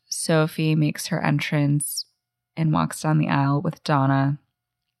stand, Sophie makes her entrance and walks down the aisle with Donna.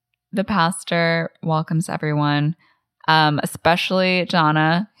 The pastor welcomes everyone, especially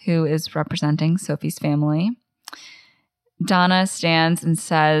Donna, who is representing Sophie's family. Donna stands and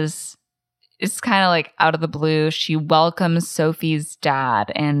says, it's kind of like out of the blue, she welcomes Sophie's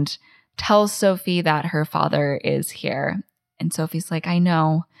dad and tells Sophie that her father is here. And Sophie's like, I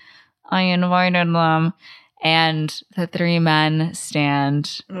know, I invited them. And the three men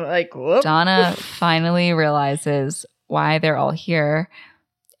stand. Like, whoop. Donna finally realizes why they're all here.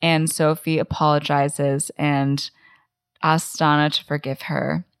 And Sophie apologizes and asks Donna to forgive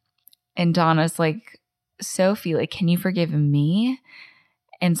her. And Donna's like, Sophie, like, can you forgive me?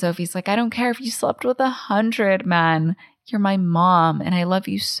 And Sophie's like, I don't care if you slept with 100 men. You're my mom, and I love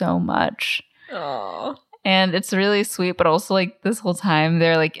you so much. Aww. And it's really sweet, but also like this whole time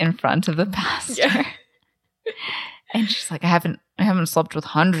they're like in front of the pastor. Yeah. And she's like, I haven't slept with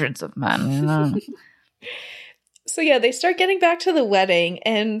hundreds of men. So yeah, they start getting back to the wedding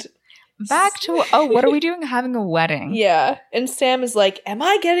and what are we doing? Having a wedding. Yeah. And Sam is like, am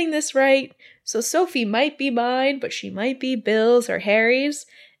I getting this right? So Sophie might be mine, but she might be Bill's or Harry's.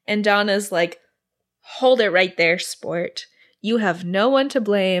 And Donna's like, hold it right there, sport. You have no one to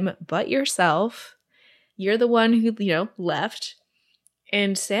blame but yourself. You're the one who, left.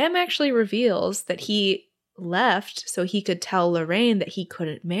 And Sam actually reveals that he left so he could tell Lorraine that he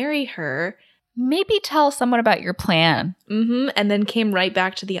couldn't marry her. Maybe tell someone about your plan. And then came right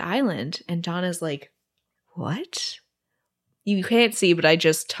back to the island. And Donna's like, what? You can't see, but I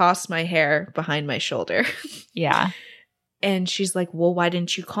just tossed my hair behind my shoulder. Yeah. And she's like, well, why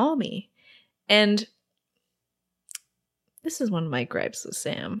didn't you call me? And this is one of my gripes with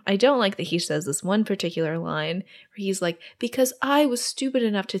Sam. I don't like that he says this one particular line where he's like, because I was stupid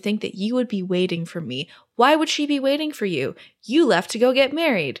enough to think that you would be waiting for me. Why would she be waiting for you? You left to go get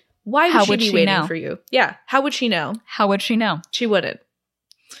married. Why would she be waiting for you? Yeah. How would she know? How would she know? She wouldn't.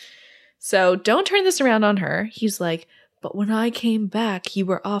 So don't turn this around on her. He's like, but when I came back, you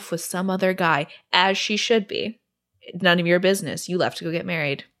were off with some other guy, as she should be. None of your business. You left to go get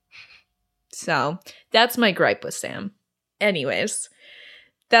married. So that's my gripe with Sam. Anyways,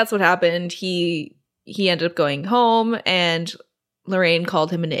 that's what happened. He ended up going home, and Lorraine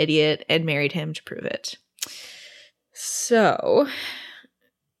called him an idiot and married him to prove it. So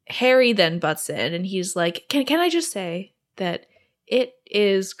Harry then butts in, and he's like, can I just say that it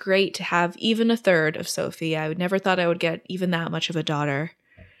is great to have even a third of Sophie. I never thought I would get even that much of a daughter.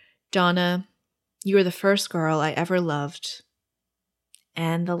 Donna, you were the first girl I ever loved.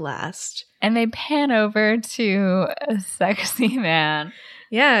 And the last. And they pan over to a sexy man.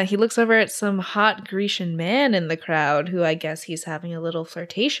 Yeah, he looks over at some hot Grecian man in the crowd who I guess he's having a little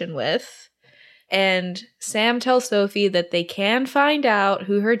flirtation with. And Sam tells Sophie that they can find out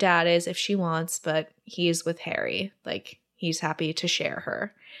who her dad is if she wants, but he's with Harry. Like, he's happy to share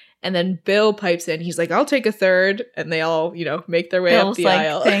her. And then Bill pipes in. He's like, I'll take a third. And they all, make their way up the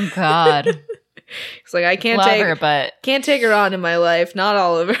aisle. Thank God. He's like, I can't Love take her, but can't take her on in my life, not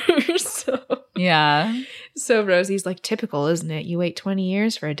all of her. yeah. So Rosie's like, typical, isn't it? You wait 20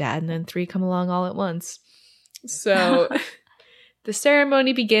 years for a dad and then 3 come along all at once. So the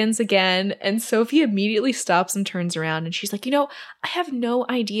ceremony begins again, and Sophie immediately stops and turns around, and she's like, I have no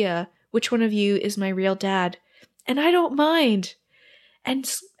idea which one of you is my real dad, and I don't mind. And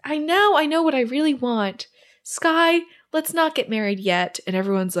I know what I really want. Sky, let's not get married yet. And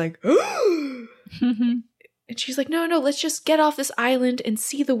everyone's like, and she's like, no, let's just get off this island and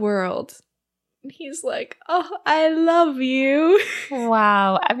see the world. And he's like, oh, I love you.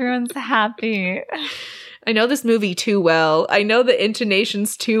 Wow, everyone's happy. I know this movie too well. I know the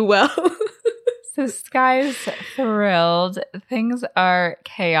intonations too well. So Sky's thrilled. Things are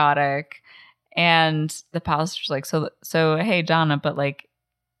chaotic. And the pastor's like, so hey, Donna, but like,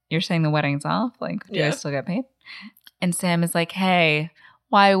 you're saying the wedding's off? Like, do I still get paid? And Sam is like, hey,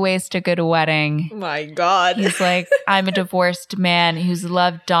 why waste a good wedding? My God. He's like, I'm a divorced man who's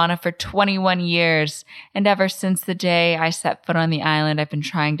loved Donna for 21 years. And ever since the day I set foot on the island, I've been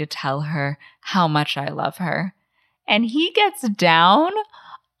trying to tell her how much I love her. And he gets down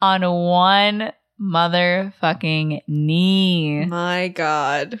on one motherfucking knee. My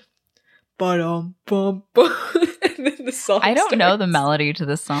God. Bum, bum, bum. And then the song I don't know starts. the melody to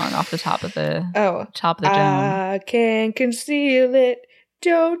this song off the top of the dome. I can't conceal it.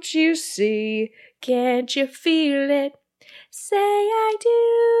 Don't you see? Can't you feel it? Say I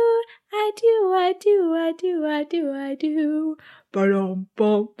do. I do. I do. I do. I do. I do. Ba-dum,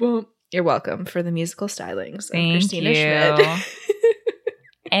 bum, bum. You're welcome for the musical stylings of Thank Christina you. Schmidt.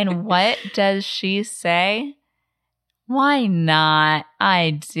 And what does she say? Why not?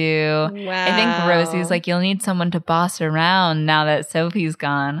 I do. Wow. I think Rosie's like, you'll need someone to boss around now that Sophie's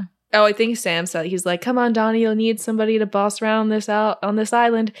gone. Oh, I think Sam said, he's like, come on, Donnie, you'll need somebody to boss around on this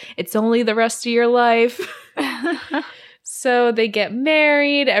island. It's only the rest of your life. So they get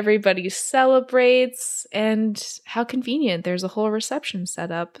married, everybody celebrates, and how convenient. There's a whole reception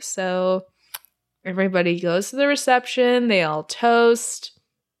set up. So everybody goes to the reception, they all toast.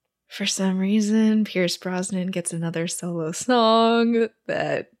 For some reason, Pierce Brosnan gets another solo song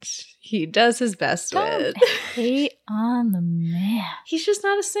that he does his best with. Hate on the man. He's just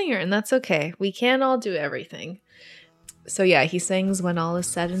not a singer, and that's okay. We can't all do everything. So yeah, he sings When All Is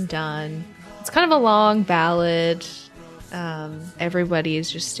Said and Done. It's kind of a long ballad. Everybody is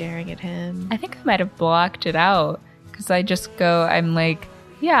just staring at him. I think I might have blocked it out because I'm like,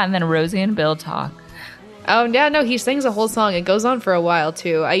 yeah, and then Rosie and Bill talk. Oh, yeah, no, he sings a whole song. It goes on for a while,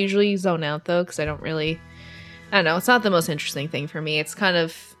 too. I usually zone out, though, because I don't know. It's not the most interesting thing for me. It's kind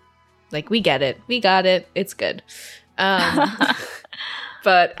of like, we get it. We got it. It's good.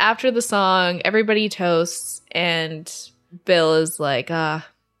 But after the song, everybody toasts, and Bill is like,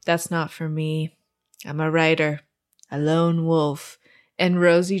 that's not for me. I'm a writer, a lone wolf. And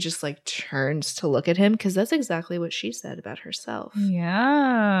Rosie just like turns to look at him because that's exactly what she said about herself.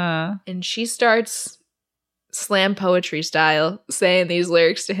 Yeah. And she starts slam poetry style saying these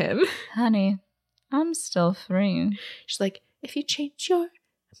lyrics to him. Honey, I'm still free. She's like, if you change your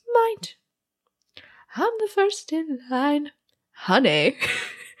mind, I'm the first in line. Honey,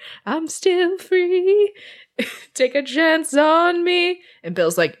 I'm still free. Take a chance on me. And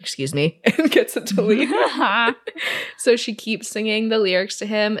Bill's like, excuse me, and gets it to leave. So she keeps singing the lyrics to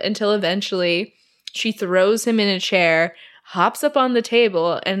him until eventually she throws him in a chair, hops up on the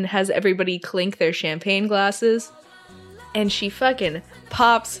table, and has everybody clink their champagne glasses. And she fucking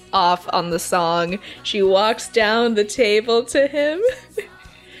pops off on the song. She walks down the table to him.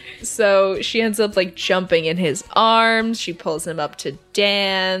 So she ends up like jumping in his arms. She pulls him up to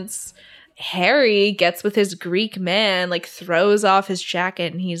dance. Harry gets with his Greek man, like throws off his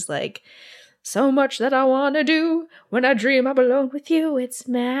jacket, and he's like, so much that I want to do. When I dream I'm alone with you, it's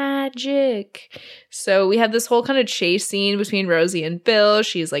magic. So we have this whole kind of chase scene between Rosie and Bill.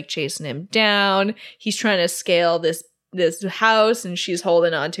 She's like chasing him down. He's trying to scale this house, and she's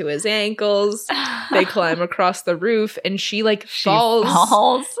holding on to his ankles. They climb across the roof, and she like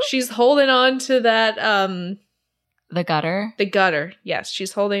falls. She's holding on to that the gutter. The gutter. Yes,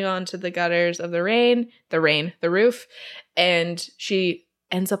 she's holding on to the gutters of the roof, and she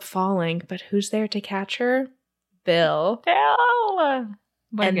ends up falling. But who's there to catch her? Bill. And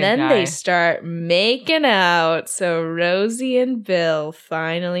then they start making out. So Rosie and Bill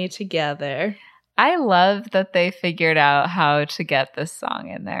finally together. I love that they figured out how to get this song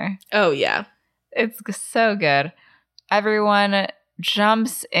in there. Oh, yeah. It's so good. Everyone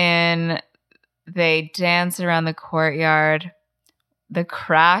jumps in. They dance around the courtyard. The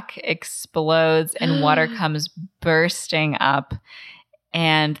crack explodes and water comes bursting up.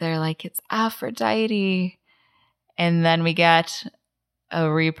 And they're like, it's Aphrodite. And then we get a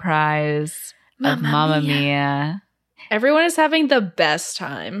reprise of Mamma Mia. Everyone is having the best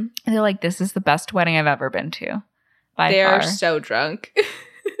time. And they're like, this is the best wedding I've ever been to. They far. are so drunk.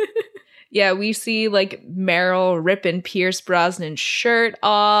 Yeah, we see like Meryl ripping Pierce Brosnan's shirt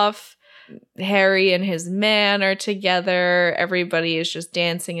off. Harry and his man are together. Everybody is just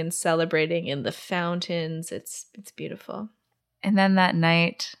dancing and celebrating in the fountains. It's beautiful. And then that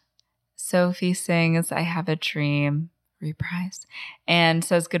night, Sophie sings I Have a Dream, reprise, and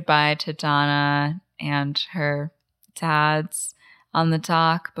says goodbye to Donna and her dads on the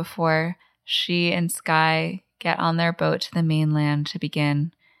dock before she and Sky get on their boat to the mainland to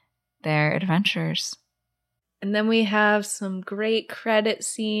begin their adventures. And then we have some great credit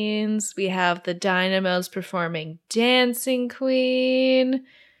scenes. We have the Dynamos performing Dancing Queen.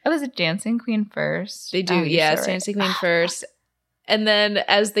 Oh, was it Dancing Queen first? They do, oh, yeah, sure, Dancing right? Queen first. And then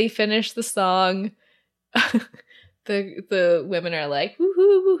as they finish the song, the women are like,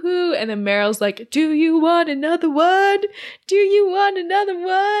 woohoo, woohoo. And then Meryl's like, do you want another one? Do you want another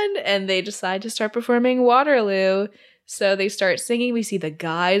one? And they decide to start performing Waterloo. So they start singing. We see the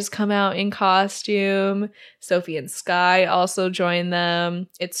guys come out in costume. Sophie and Sky also join them.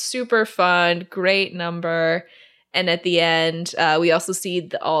 It's super fun. Great number. And at the end, we also see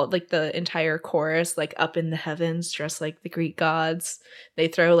the entire chorus like up in the heavens, dressed like the Greek gods. They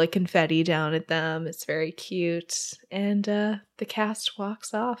throw like confetti down at them. It's very cute. And the cast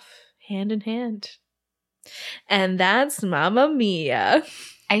walks off hand in hand. And that's Mamma Mia.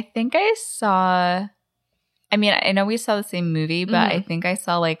 I think I saw, I mean, I know we saw the same movie, but I think I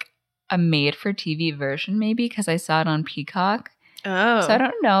saw like a made-for-TV version maybe because I saw it on Peacock. Oh. So I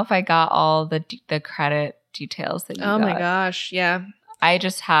don't know if I got all the credit details that you got. Oh my gosh, yeah. I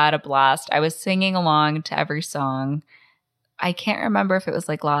just had a blast. I was singing along to every song. I can't remember if it was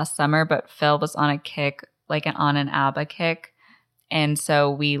like last summer, but Phil was on a kick, like on an ABBA kick. And so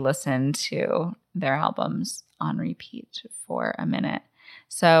we listened to their albums on repeat for a minute.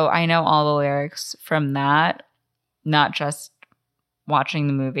 So I know all the lyrics from that, not just watching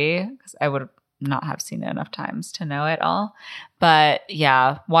the movie, because I would not have seen it enough times to know it all. But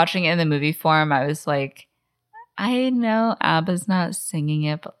yeah, watching it in the movie form, I was like, I know ABBA's not singing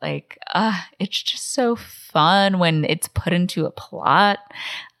it, but like, it's just so fun when it's put into a plot.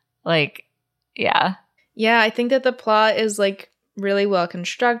 Like, yeah. Yeah, I think that the plot is like really well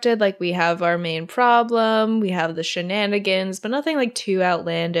constructed. Like we have our main problem, we have the shenanigans, but nothing like too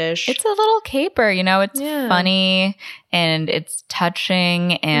outlandish. It's a little caper, you know, it's funny and it's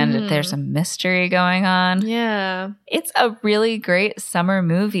touching and there's a mystery going on. Yeah. It's a really great summer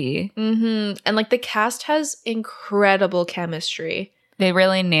movie. And like the cast has incredible chemistry. They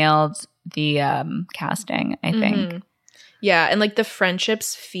really nailed the casting, I think. Yeah, and like the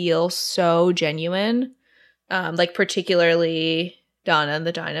friendships feel so genuine. Like particularly Donna and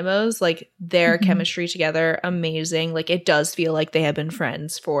the Dynamos, like their chemistry together, amazing. Like it does feel like they have been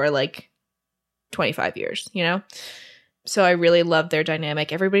friends for like 25 years, you know? So I really love their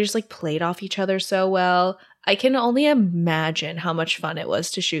dynamic. Everybody just like played off each other so well. I can only imagine how much fun it was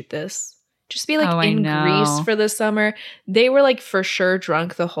to shoot this. Just be like in Greece for the summer. They were like for sure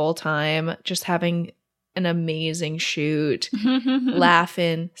drunk the whole time, just having an amazing shoot,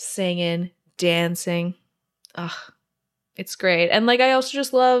 laughing, singing, dancing. Ugh, it's great. And like I also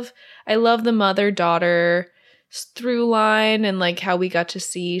just love the mother-daughter through line and like how we got to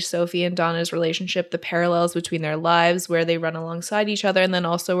see Sophie and Donna's relationship, the parallels between their lives where they run alongside each other and then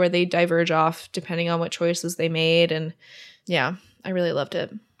also where they diverge off depending on what choices they made. And yeah, I really loved it.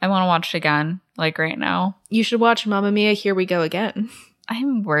 I want to watch it again, like right now. You should watch Mamma Mia, Here We Go Again.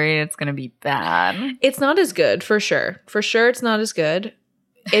 I'm worried it's going to be bad. It's not as good, for sure. For sure it's not as good.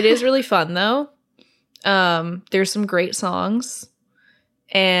 It is really fun though. There's some great songs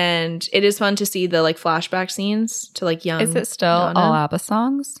and it is fun to see the like flashback scenes to like young. Is it still Donna. all ABBA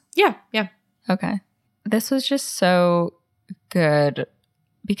songs? Yeah. Okay. This was just so good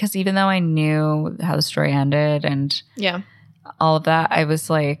because even though I knew how the story ended and all of that, I was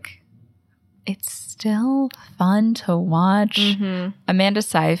like, it's still fun to watch. Amanda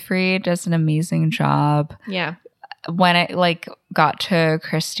Seyfried does an amazing job. Yeah. When it like got to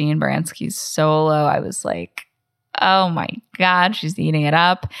Christine Baranski's solo, I was like, oh my God, she's eating it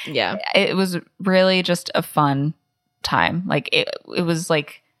up. Yeah. It was really just a fun time. Like it was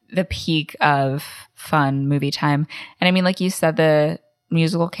like the peak of fun movie time. And I mean, like you said, the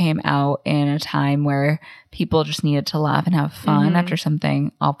musical came out in a time where people just needed to laugh and have fun after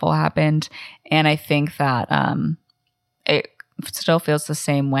something awful happened. And I think that it still feels the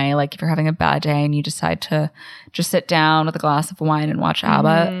same way. Like if you're having a bad day and you decide to just sit down with a glass of wine and watch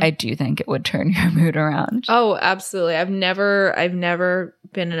ABBA, I do think it would turn your mood around. Oh, absolutely. I've never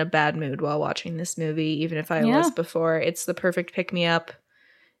been in a bad mood while watching this movie, even if I was before. It's the perfect pick-me-up.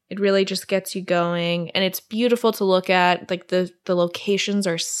 It really just gets you going, and it's beautiful to look at. Like the locations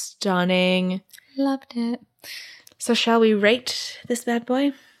are stunning. Loved it. So shall we rate this bad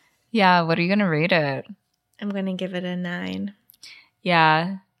boy? Yeah, what are you going to rate it? I'm going to give it a 9.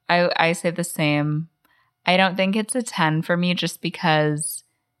 Yeah, I say the same. I don't think it's a 10 for me just because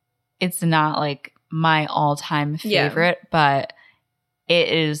it's not like my all-time favorite, but it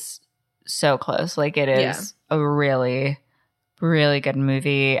is so close. Like it is a really, really good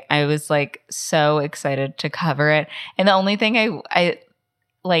movie. I was like so excited to cover it. And the only thing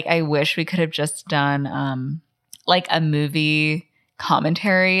I wish we could have just done like a movie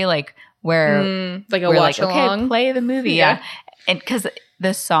commentary, like where like a we're watch like, along. okay, play the movie. Yeah. And because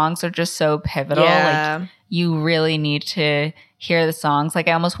the songs are just so pivotal. Like you really need to hear the songs. Like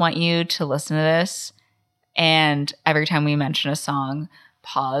I almost want you to listen to this and every time we mention a song,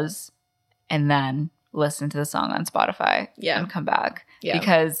 pause and then listen to the song on Spotify and come back. Yeah.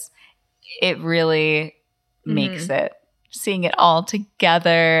 Because it really makes it, seeing it all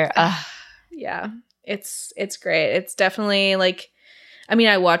together. Yeah. It's great. It's definitely like, I mean,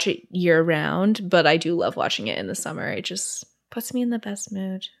 I watch it year round, but I do love watching it in the summer. It just puts me in the best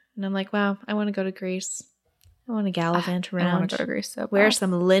mood. And I'm like, wow, I want to go to Greece. I want to gallivant around. I want to go to Greece so bad. Wear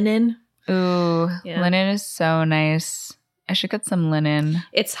some linen. Ooh, linen is so nice. I should get some linen.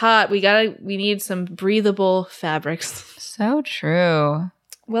 It's hot. We need some breathable fabrics. So true.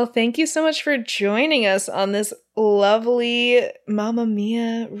 Well, thank you so much for joining us on this lovely Mamma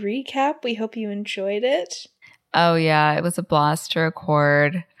Mia recap. We hope you enjoyed it. Oh, yeah. It was a blast to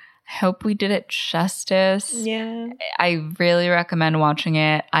record. I hope we did it justice. Yeah. I really recommend watching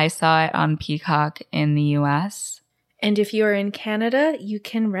it. I saw it on Peacock in the US. And if you are in Canada, you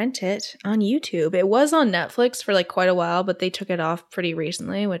can rent it on YouTube. It was on Netflix for like quite a while, but they took it off pretty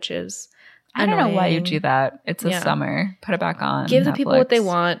recently, which is annoying. I don't know why you do that. It's the summer. Put it back on. Give Netflix. the people what they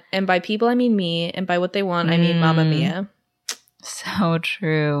want. And by people, I mean me. And by what they want, I mean Mamma Mia. So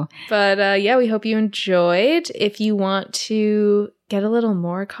true. But we hope you enjoyed. If you want to get a little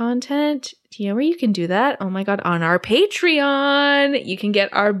more content, do you know where you can do that? Oh my God, on our Patreon. You can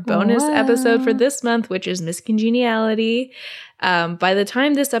get our bonus episode for this month, which is Miss Congeniality. By the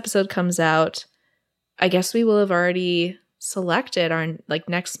time this episode comes out, I guess we will have already selected our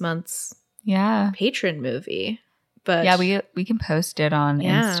next month's patron movie. But yeah, we can post it on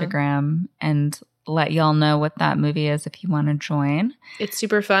Instagram and let y'all know what that movie is if you want to join. It's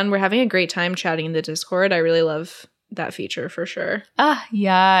super fun. We're having a great time chatting in the Discord. I really love that feature for sure.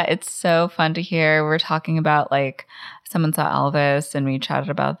 Yeah, it's so fun to hear. We're talking about like someone saw Elvis and we chatted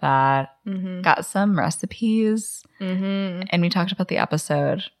about that. Got some recipes and we talked about the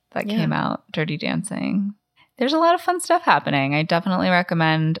episode that came out, Dirty Dancing. There's a lot of fun stuff happening. I definitely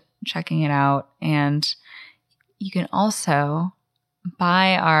recommend checking it out. And you can also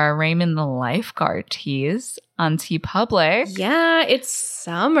buy our Raymond the Lifeguard tees on TeePublic. Yeah, it's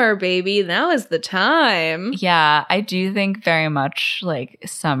summer, baby. Now is the time. Yeah, I do think very much like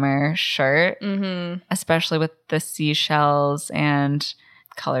summer shirt, especially with the seashells and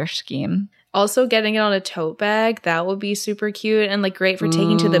color scheme. Also, getting it on a tote bag, that would be super cute and like great for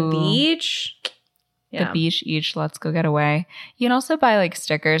taking to the beach. The beach each Let's Go Getaway. You can also buy like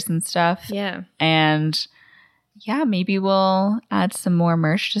stickers and stuff. Yeah. And yeah, maybe we'll add some more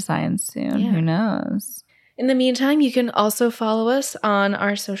merch designs soon. Yeah. Who knows? In the meantime, you can also follow us on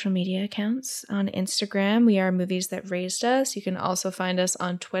our social media accounts. On Instagram, we are Movies That Raised Us. You can also find us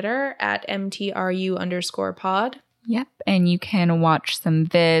on Twitter at MTRU_pod. Yep. And you can watch some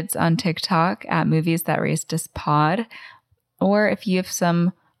vids on TikTok at Movies That Raised Us Pod. Or if you have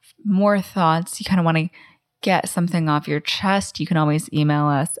some more thoughts, you kind of want to get something off your chest, you can always email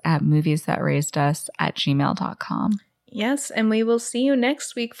us at moviesthatraisedus@gmail.com. Yes, and we will see you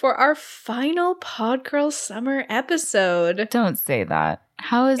next week for our final Podgirl Summer episode. Don't say that.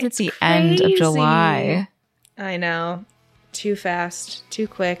 How is it the end of July? I know. Too fast. Too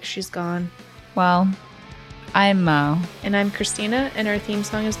quick. She's gone. Well, I'm Mo. And I'm Christina, and our theme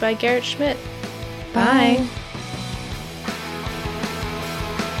song is by Garrett Schmidt. Bye.